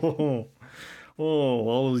 Oh,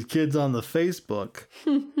 all those kids on the Facebook.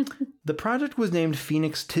 The project was named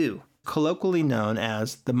Phoenix 2, colloquially known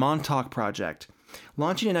as the Montauk Project.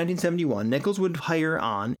 Launching in 1971, Nichols would hire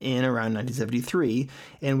on in around 1973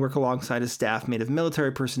 and work alongside a staff made of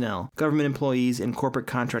military personnel, government employees, and corporate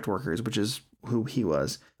contract workers, which is who he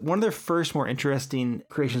was. One of their first more interesting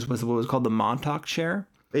creations was what was called the Montauk chair.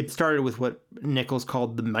 It started with what Nichols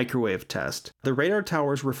called the microwave test. The radar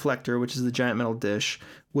tower's reflector, which is the giant metal dish,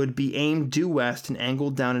 would be aimed due west and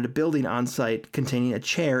angled down at a building on site containing a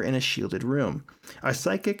chair in a shielded room. A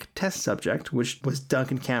psychic test subject, which was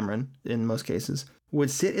Duncan Cameron in most cases, would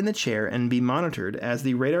sit in the chair and be monitored as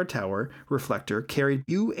the radar tower reflector carried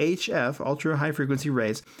UHF, ultra high frequency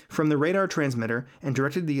rays, from the radar transmitter and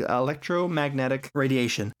directed the electromagnetic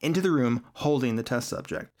radiation into the room holding the test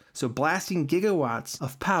subject. So blasting gigawatts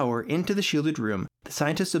of power into the shielded room, the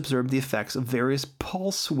scientists observed the effects of various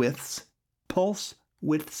pulse widths,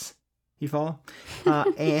 you follow?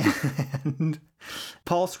 And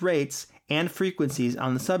pulse rates and frequencies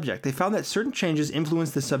on the subject. They found that certain changes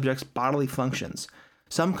influenced the subject's bodily functions.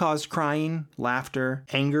 Some caused crying, laughter,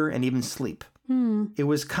 anger, and even sleep. It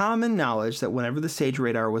was common knowledge that whenever the Sage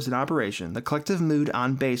radar was in operation, the collective mood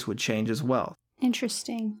on base would change as well.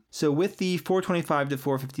 Interesting. So with the 425 to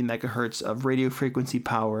 450 megahertz of radio frequency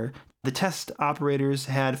power, the test operators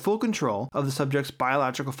had full control of the subject's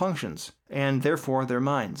biological functions, and therefore their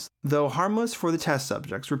minds. Though harmless for the test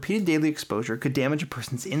subjects, repeated daily exposure could damage a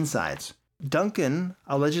person's insides. Duncan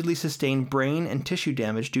allegedly sustained brain and tissue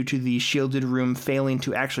damage due to the shielded room failing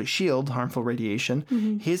to actually shield harmful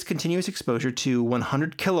radiation. His continuous exposure to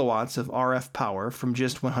 100 kilowatts of RF power from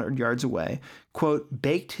just 100 yards away, quote,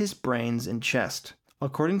 baked his brains and chest.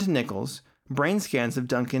 According to Nichols, brain scans of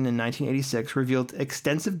Duncan in 1986 revealed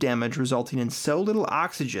extensive damage resulting in so little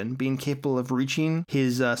oxygen being capable of reaching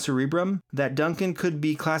his cerebrum that Duncan could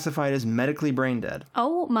be classified as medically brain dead.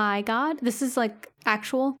 Oh my God. This is like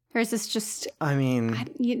actual? Or is this just... I mean,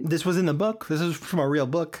 this was in the book. This is from a real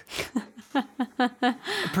book.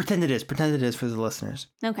 Pretend it is. Pretend it is for the listeners.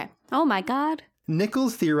 Okay. Oh my God.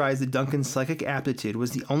 Nichols theorized that Duncan's psychic aptitude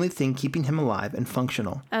was the only thing keeping him alive and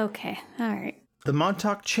functional. Okay. All right. The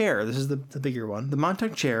Montauk chair, this is the bigger one. The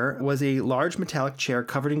Montauk chair was a large metallic chair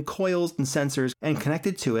covered in coils and sensors, and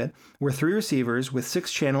connected to it were 3 receivers with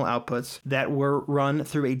 6 channel outputs that were run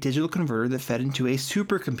through a digital converter that fed into a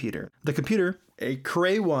supercomputer. The computer, a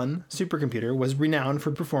Cray 1 supercomputer, was renowned for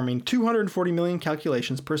performing 240 million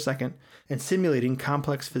calculations per second and simulating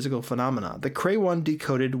complex physical phenomena. The Cray 1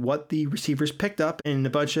 decoded what the receivers picked up, and a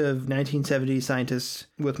bunch of 1970 scientists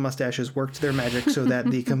with mustaches worked their magic so that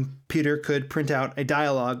the computer could print out a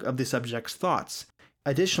dialogue of the subject's thoughts.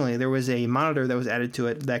 Additionally, there was a monitor that was added to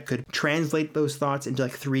it that could translate those thoughts into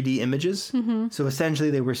like 3D images. So essentially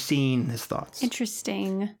they were seeing his thoughts.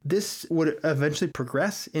 Interesting. This would eventually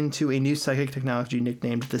progress into a new psychic technology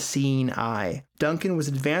nicknamed the Seeing Eye. Duncan was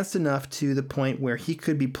advanced enough to the point where he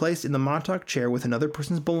could be placed in the Montauk chair with another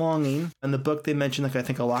person's belonging. In the book, they mentioned, like, I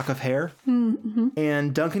think a lock of hair.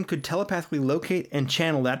 And Duncan could telepathically locate and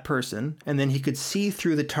channel that person, and then he could see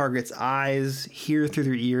through the target's eyes, hear through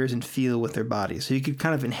their ears, and feel with their bodies. So he could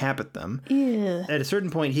kind of inhabit them. Ew. At a certain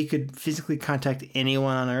point, he could physically contact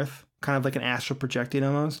anyone on Earth, kind of like an astral projecting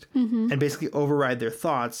almost, and basically override their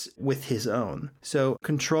thoughts with his own. So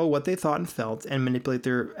control what they thought and felt and manipulate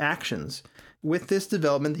their actions. With this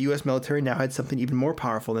development, the U.S. military now had something even more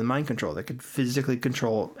powerful than mind control that could physically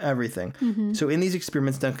control everything. So in these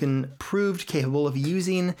experiments, Duncan proved capable of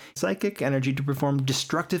using psychic energy to perform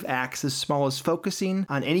destructive acts as small as focusing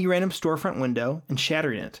on any random storefront window and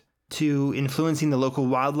shattering it, to influencing the local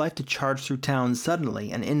wildlife to charge through towns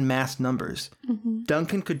suddenly and in mass numbers.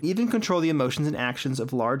 Duncan could even control the emotions and actions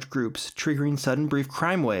of large groups, triggering sudden brief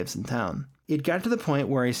crime waves in town. It got to the point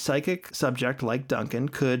where a psychic subject like Duncan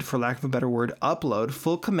could, for lack of a better word, upload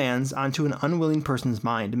full commands onto an unwilling person's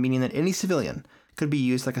mind, meaning that any civilian could be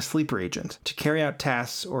used like a sleeper agent to carry out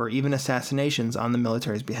tasks or even assassinations on the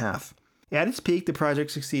military's behalf. At its peak, the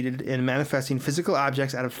project succeeded in manifesting physical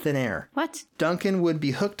objects out of thin air. What? Duncan would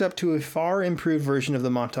be hooked up to a far improved version of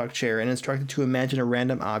the Montauk chair and instructed to imagine a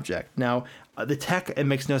random object. Now, the tech, it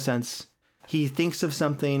makes no sense. He thinks of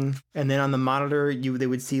something, and then on the monitor, they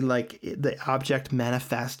would see like the object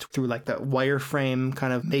manifest through like that wireframe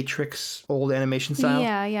kind of Matrix old animation style.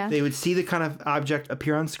 Yeah. They would see the kind of object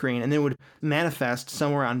appear on screen, and then it would manifest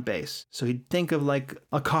somewhere on base. So he'd think of like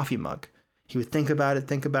a coffee mug. He would think about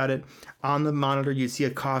it. On the monitor, you'd see a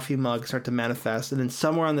coffee mug start to manifest, and then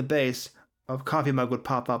somewhere on the base, a coffee mug would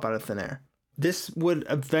pop up out of thin air. This would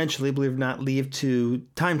eventually, believe it or not, lead to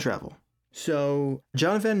time travel. So,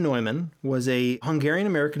 John von Neumann was a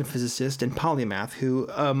Hungarian-American physicist and polymath who,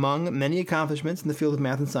 among many accomplishments in the field of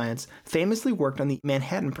math and science, famously worked on the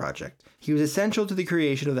Manhattan Project. He was essential to the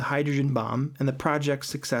creation of the hydrogen bomb and the project's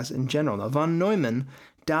success in general. Now, von Neumann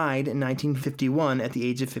died in 1951 at the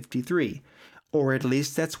age of 53, or at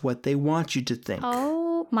least that's what they want you to think.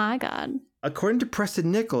 Oh my God. According to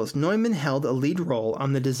Preston Nichols, Neumann held a lead role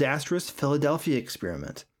on the disastrous Philadelphia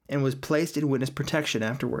experiment and was placed in witness protection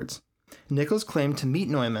afterwards. Nichols claimed to meet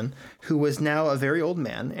Neumann, who was now a very old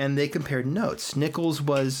man, and they compared notes. Nichols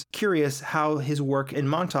was curious how his work in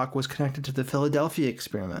Montauk was connected to the Philadelphia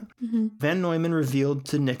experiment. Van Neumann revealed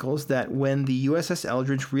to Nichols that when the USS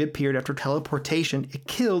Eldridge reappeared after teleportation, it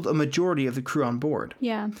killed a majority of the crew on board.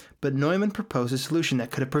 Yeah. But Neumann proposed a solution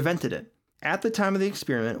that could have prevented it. At the time of the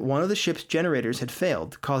experiment, one of the ship's generators had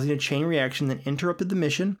failed, causing a chain reaction that interrupted the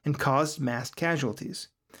mission and caused mass casualties.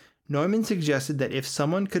 Neumann suggested that if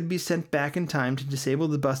someone could be sent back in time to disable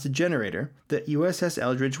the busted generator, the USS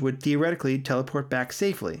Eldridge would theoretically teleport back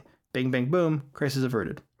safely. Bing, bang, boom, crisis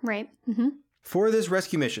averted. Right. For this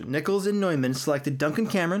rescue mission, Nichols and Neumann selected Duncan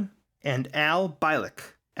Cameron and Al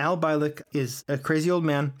Bielek Al Bielek is a crazy old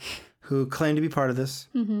man who claimed to be part of this.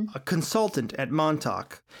 A consultant at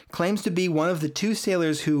Montauk claims to be one of the 2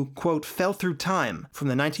 sailors who, quote, fell through time from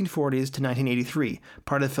the 1940s to 1983,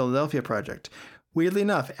 part of the Philadelphia Project. Weirdly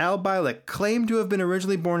enough, Al Bielek claimed to have been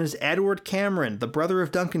originally born as Edward Cameron, the brother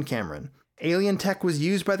of Duncan Cameron. Alien tech was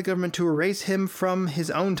used by the government to erase him from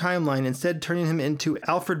his own timeline, instead turning him into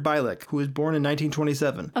Alfred Bielek, who was born in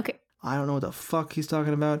 1927. Okay. I don't know what the fuck he's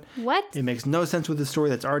talking about. What? It makes no sense with the story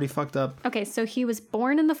that's already fucked up. Okay, so he was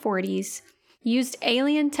born in the 40s, used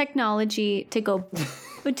alien technology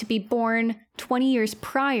to be born 20 years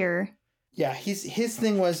prior. Yeah, his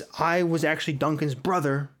thing was, I was actually Duncan's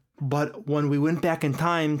brother, but when we went back in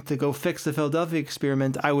time to go fix the Philadelphia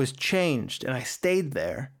experiment, I was changed, and I stayed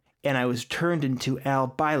there, and I was turned into Al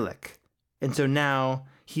Bielek. And so now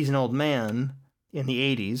he's an old man in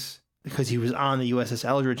the 80s, because he was on the USS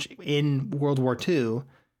Eldridge in World War II.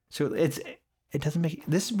 So it doesn't make...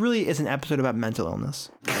 This really is an episode about mental illness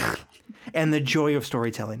and the joy of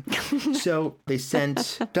storytelling. So they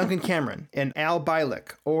sent Duncan Cameron and Al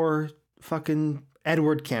Bielek, or fucking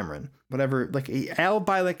Edward Cameron, whatever. Like, Al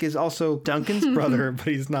Bielek is also Duncan's brother, but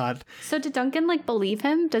he's not. So did Duncan, believe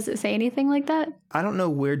him? Does it say anything like that? I don't know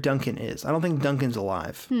where Duncan is. I don't think Duncan's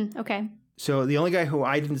alive. Okay. So the only guy who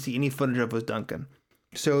I didn't see any footage of was Duncan.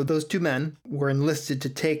 So those 2 men were enlisted to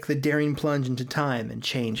take the daring plunge into time and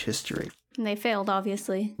change history. And they failed,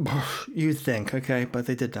 obviously. You'd think, okay, but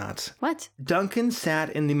they did not. What? Duncan sat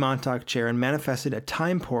in the Montauk chair and manifested a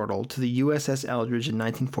time portal to the USS Eldridge in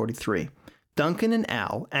 1943. Duncan and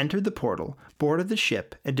Al entered the portal, boarded the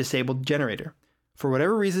ship, and disabled the generator. For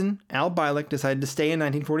whatever reason, Al Bielek decided to stay in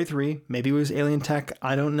 1943. Maybe it was alien tech.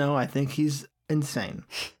 I don't know. I think he's insane.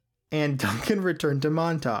 And Duncan returned to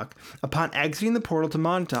Montauk. Upon exiting the portal to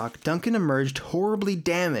Montauk, Duncan emerged horribly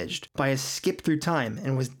damaged by a skip through time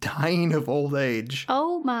and was dying of old age.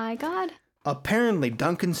 Oh my God. Apparently,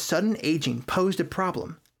 Duncan's sudden aging posed a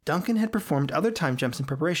problem. Duncan had performed other time jumps in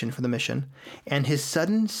preparation for the mission, and his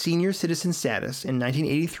sudden senior citizen status in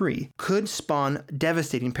 1983 could spawn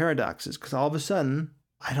devastating paradoxes, because all of a sudden...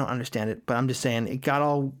 I don't understand it, but I'm just saying it got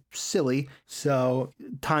all silly, so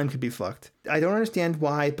time could be fucked. I don't understand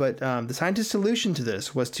why, but the scientist's solution to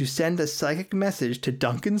this was to send a psychic message to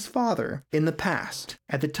Duncan's father in the past.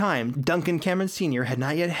 At the time, Duncan Cameron Sr. had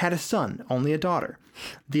not yet had a son, only a daughter.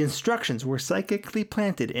 The instructions were psychically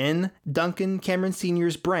planted in Duncan Cameron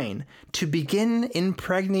Sr.'s brain to begin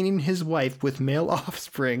impregnating his wife with male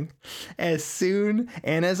offspring as soon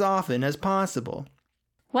and as often as possible.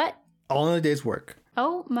 What? All in a day's work.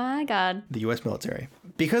 Oh my God. The U.S. military.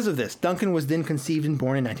 Because of this, Duncan was then conceived and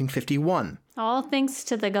born in 1951. All thanks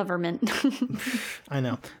to the government. I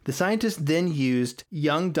know. The scientists then used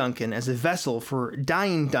young Duncan as a vessel for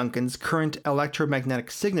dying Duncan's current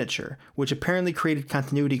electromagnetic signature, which apparently created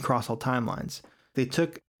continuity across all timelines. They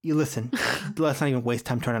took... Listen, let's not even waste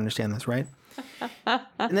time trying to understand this, right?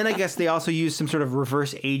 And then I guess they also used some sort of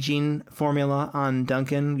reverse aging formula on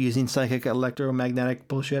Duncan using psychic electromagnetic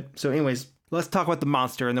bullshit. So anyways... Let's talk about the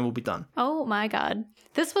monster and then we'll be done. Oh my God.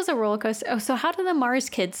 This was a roller coaster. Oh, so how do the Mars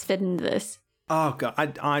kids fit into this? Oh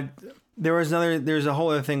God. There's a whole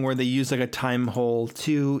other thing where they use a time hole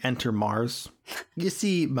to enter Mars. You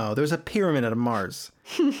see, Mo, there's a pyramid at Mars,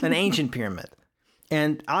 an ancient pyramid,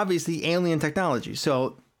 and obviously alien technology.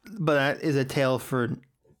 So, but that is a tale for,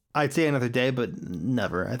 I'd say another day, but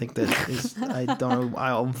never. I think that is, I don't know.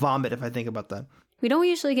 I'll vomit if I think about that. We don't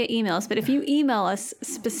usually get emails, but if you email us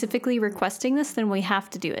specifically requesting this, then we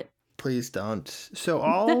have to do it. Please don't. So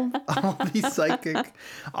all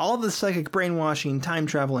the psychic brainwashing, time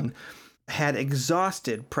traveling had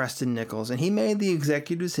exhausted Preston Nichols, and he made the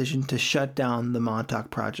executive decision to shut down the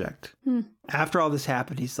Montauk Project. After all this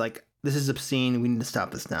happened, he's like, this is obscene. We need to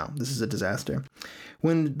stop this now. This is a disaster.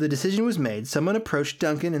 When the decision was made, someone approached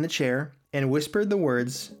Duncan in the chair and whispered the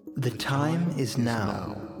words, "The time is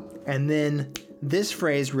now." And then this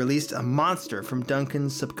phrase released a monster from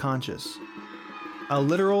Duncan's subconscious. A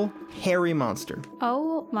literal, hairy monster.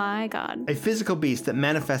 Oh my God. A physical beast that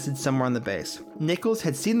manifested somewhere on the base. Nichols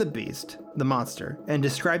had seen the beast, the monster, and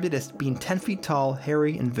described it as being 10 feet tall,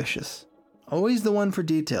 hairy, and vicious. Always the one for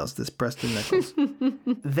details, this Preston Nichols.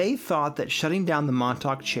 They thought that shutting down the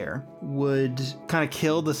Montauk chair would kind of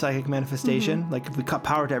kill the psychic manifestation. Like if we cut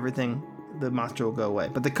power to everything, the monster will go away.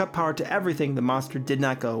 But they cut power to everything, the monster did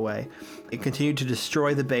not go away. It continued to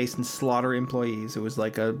destroy the base and slaughter employees. It was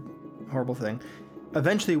like a horrible thing.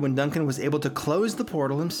 Eventually, when Duncan was able to close the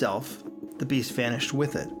portal himself, the beast vanished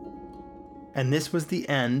with it. And this was the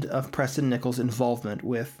end of Preston Nichols' involvement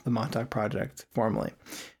with the Montauk Project, formally.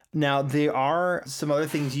 Now, there are some other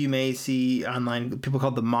things you may see online. People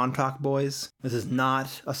call the Montauk Boys. This is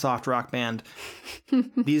not a soft rock band.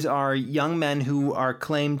 These are young men who are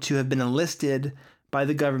claimed to have been enlisted by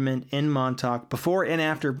the government in Montauk before and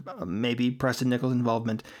after maybe Preston Nichols'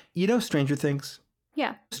 involvement. You know Stranger Things?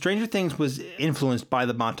 Yeah. Stranger Things was influenced by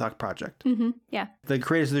the Montauk Project. Mm-hmm. Yeah. The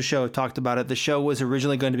creators of the show have talked about it. The show was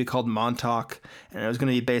originally going to be called Montauk, and it was going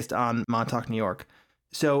to be based on Montauk, New York.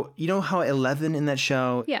 So you know how Eleven in that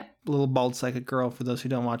show, yeah, little bald psychic girl, for those who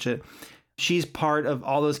don't watch it, she's part of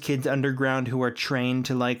all those kids underground who are trained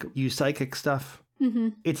to like use psychic stuff. Mm-hmm.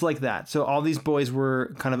 It's like that. So all these boys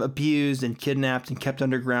were kind of abused and kidnapped and kept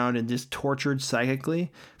underground and just tortured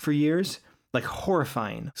psychically for years. Like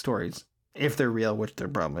horrifying stories. If they're real, which they're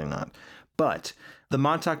probably not. But the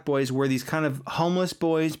Montauk Boys were these kind of homeless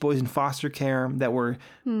boys in foster care that were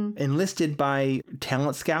enlisted by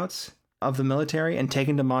talent scouts of the military and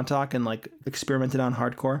taken to Montauk and like experimented on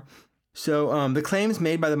hardcore. So the claims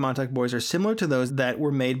made by the Montauk Boys are similar to those that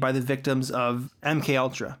were made by the victims of MK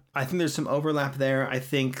Ultra. I think there's some overlap there. I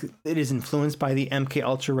think it is influenced by the MK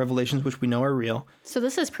Ultra revelations, which we know are real. So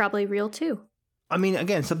this is probably real too. I mean,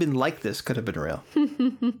 again, something like this could have been real.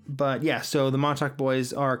 But yeah, so the Montauk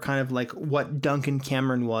Boys are kind of like what Duncan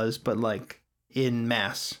Cameron was, but like in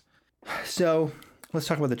mass. So let's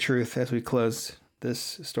talk about the truth as we close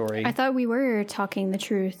this story. I thought we were talking the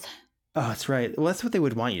truth. Oh, that's right. Well, that's what they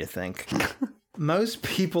would want you to think. Most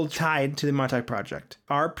people tied to the Montauk Project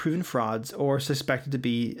are proven frauds or suspected to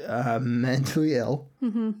be mentally ill.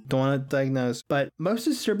 Mm-hmm. Don't want to diagnose. But most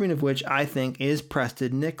disturbing of which, I think, is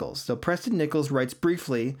Preston Nichols. So Preston Nichols writes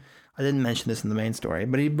briefly, I didn't mention this in the main story,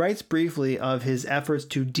 but he writes briefly of his efforts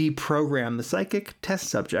to deprogram the psychic test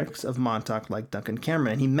subjects of Montauk like Duncan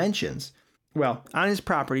Cameron. And he mentions, well, on his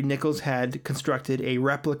property, Nichols had constructed a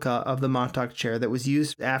replica of the Montauk chair that was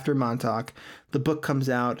used after Montauk. The book comes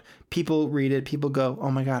out, people read it, people go,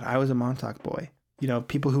 oh my God, I was a Montauk boy. You know,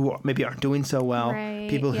 people who maybe aren't doing so well, right,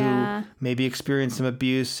 people who maybe experienced some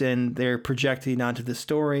abuse and they're projecting onto the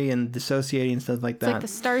story and dissociating and stuff like that. It's like the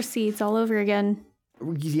star seeds all over again.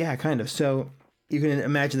 Yeah, kind of. So you can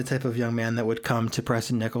imagine the type of young man that would come to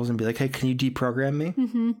Preston Nichols and be like, hey, can you deprogram me?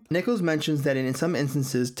 Mm-hmm. Nichols mentions that in some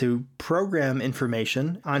instances to program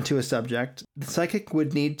information onto a subject, the psychic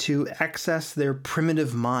would need to access their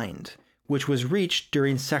primitive mind, which was reached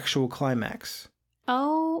during sexual climax.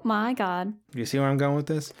 Oh my God. You see where I'm going with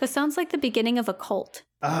this? This sounds like the beginning of a cult.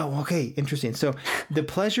 Oh, okay. Interesting. So the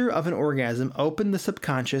pleasure of an orgasm opened the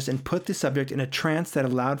subconscious and put the subject in a trance that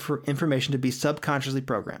allowed for information to be subconsciously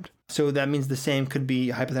programmed. So that means the same could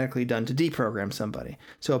be hypothetically done to deprogram somebody.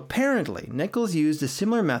 So apparently, Nichols used a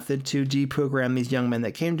similar method to deprogram these young men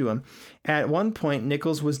that came to him. At one point,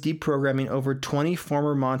 Nichols was deprogramming over 20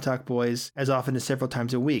 former Montauk boys as often as several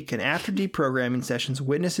times a week. And after deprogramming sessions,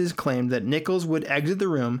 witnesses claimed that Nichols would exit the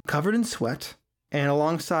room covered in sweat and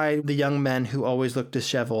alongside the young men who always looked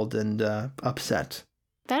disheveled and upset.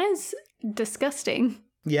 That is disgusting.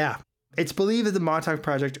 Yeah. It's believed that the Montauk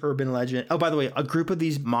Project urban legend... Oh, by the way, a group of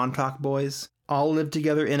these Montauk boys all lived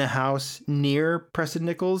together in a house near Preston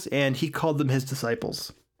Nichols, and he called them his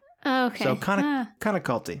disciples. Oh, okay. So kind of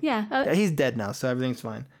culty. Yeah. He's dead now, so everything's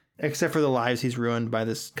fine. Except for the lives he's ruined by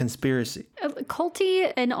this conspiracy.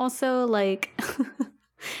 Culty, and also like...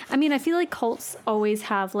 I mean, I feel like cults always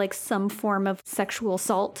have like some form of sexual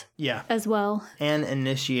assault. Yeah. As well. And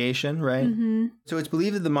initiation, right? Mm-hmm. So it's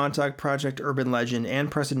believed that the Montauk Project urban legend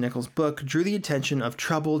and Preston Nichols' book drew the attention of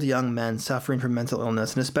troubled young men suffering from mental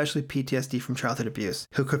illness and especially PTSD from childhood abuse,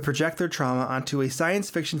 who could project their trauma onto a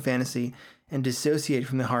science fiction fantasy and dissociate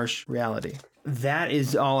from the harsh reality. That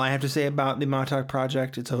is all I have to say about the Montauk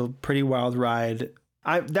Project. It's a pretty wild ride.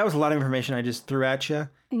 That was a lot of information I just threw at you.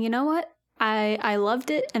 And you know what? I loved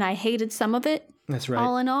it and I hated some of it. That's right.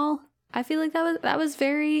 All in all, I feel like that was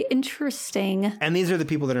very interesting. And these are the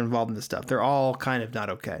people that are involved in this stuff. They're all kind of not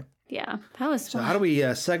okay. Yeah, that was fun. So how do we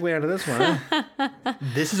segue out of this one? Huh?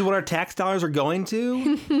 This is what our tax dollars are going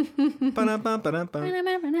to?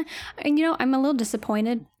 And you know, I'm a little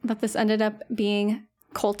disappointed that this ended up being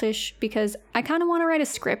cultish because I kind of want to write a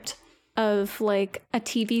script of like a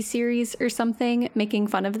TV series or something making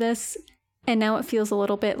fun of this. And now it feels a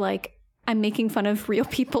little bit like I'm making fun of real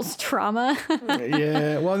people's trauma.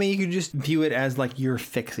 Yeah. Well, I mean, you could just view it as like you're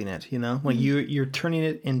fixing it, you know? Like you're turning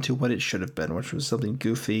it into what it should have been, which was something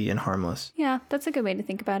goofy and harmless. Yeah, that's a good way to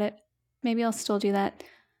think about it. Maybe I'll still do that.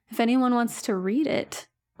 If anyone wants to read it,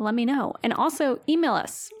 let me know. And also email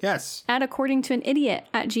us. Yes. At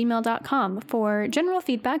accordingtoanidiot@gmail.com for general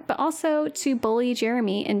feedback, but also to bully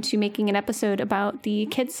Jeremy into making an episode about the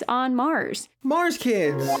kids on Mars. Mars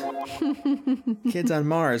kids. Kids on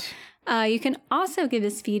Mars. You can also give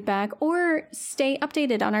us feedback or stay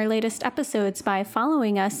updated on our latest episodes by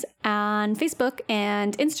following us on Facebook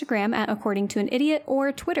and Instagram at According to an Idiot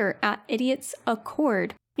or Twitter at Idiots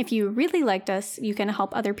Accord. If you really liked us, you can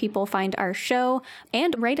help other people find our show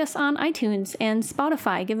and rate us on iTunes and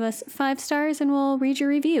Spotify. Give us 5 stars and we'll read your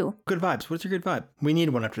review. Good vibes. What's your good vibe? We need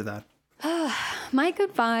one after that. My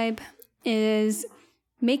good vibe is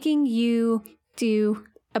making you do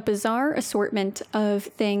a bizarre assortment of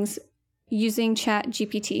things using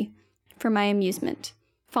ChatGPT for my amusement.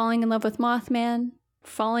 Falling in love with Mothman,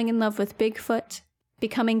 falling in love with Bigfoot,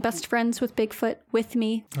 becoming best friends with Bigfoot with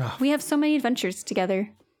me. Oh. We have so many adventures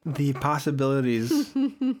together. The possibilities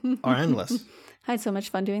are endless. I had so much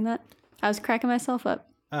fun doing that. I was cracking myself up.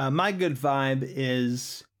 My good vibe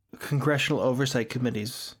is congressional oversight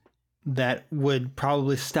committees that would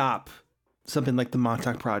probably stop something like the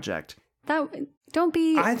Montauk Project. I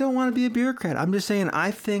don't want to be a bureaucrat. I'm just saying I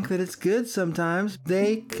think that it's good sometimes.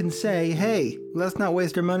 They can say, hey, let's not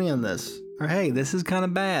waste our money on this. Or hey, this is kind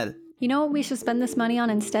of bad. You know what we should spend this money on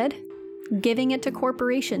instead? Giving it to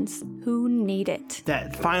corporations who need it.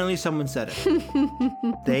 That finally someone said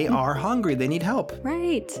it. They are hungry. They need help.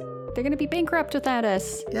 Right. They're going to be bankrupt without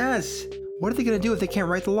us. Yes. What are they going to do if they can't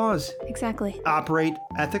write the laws? Exactly. Operate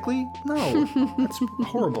ethically? No. That's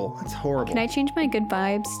horrible. That's horrible. Can I change my good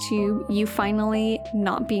vibes to you finally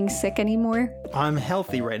not being sick anymore? I'm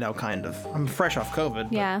healthy right now, kind of. I'm fresh off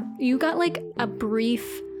COVID. Yeah. You got like a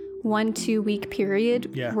brief 1-2 week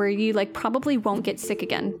period where you like probably won't get sick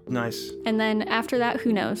again. Nice. And then after that,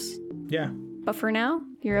 who knows? Yeah. But for now,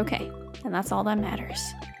 you're okay. And that's all that matters.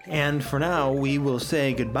 And for now, we will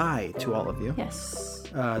say goodbye to all of you. Yes.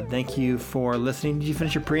 Thank you for listening. Did you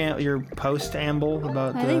finish your post-amble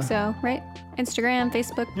about I think so, right? Instagram,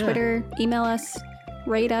 Facebook, Twitter, email us,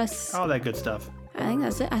 rate us. All that good stuff. I think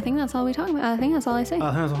that's it. I think that's all we talk about. I think that's all I say.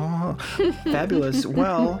 Fabulous.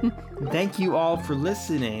 Well, thank you all for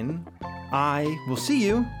listening. I will see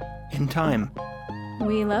you in time.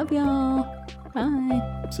 We love y'all.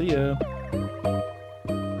 Bye. See ya.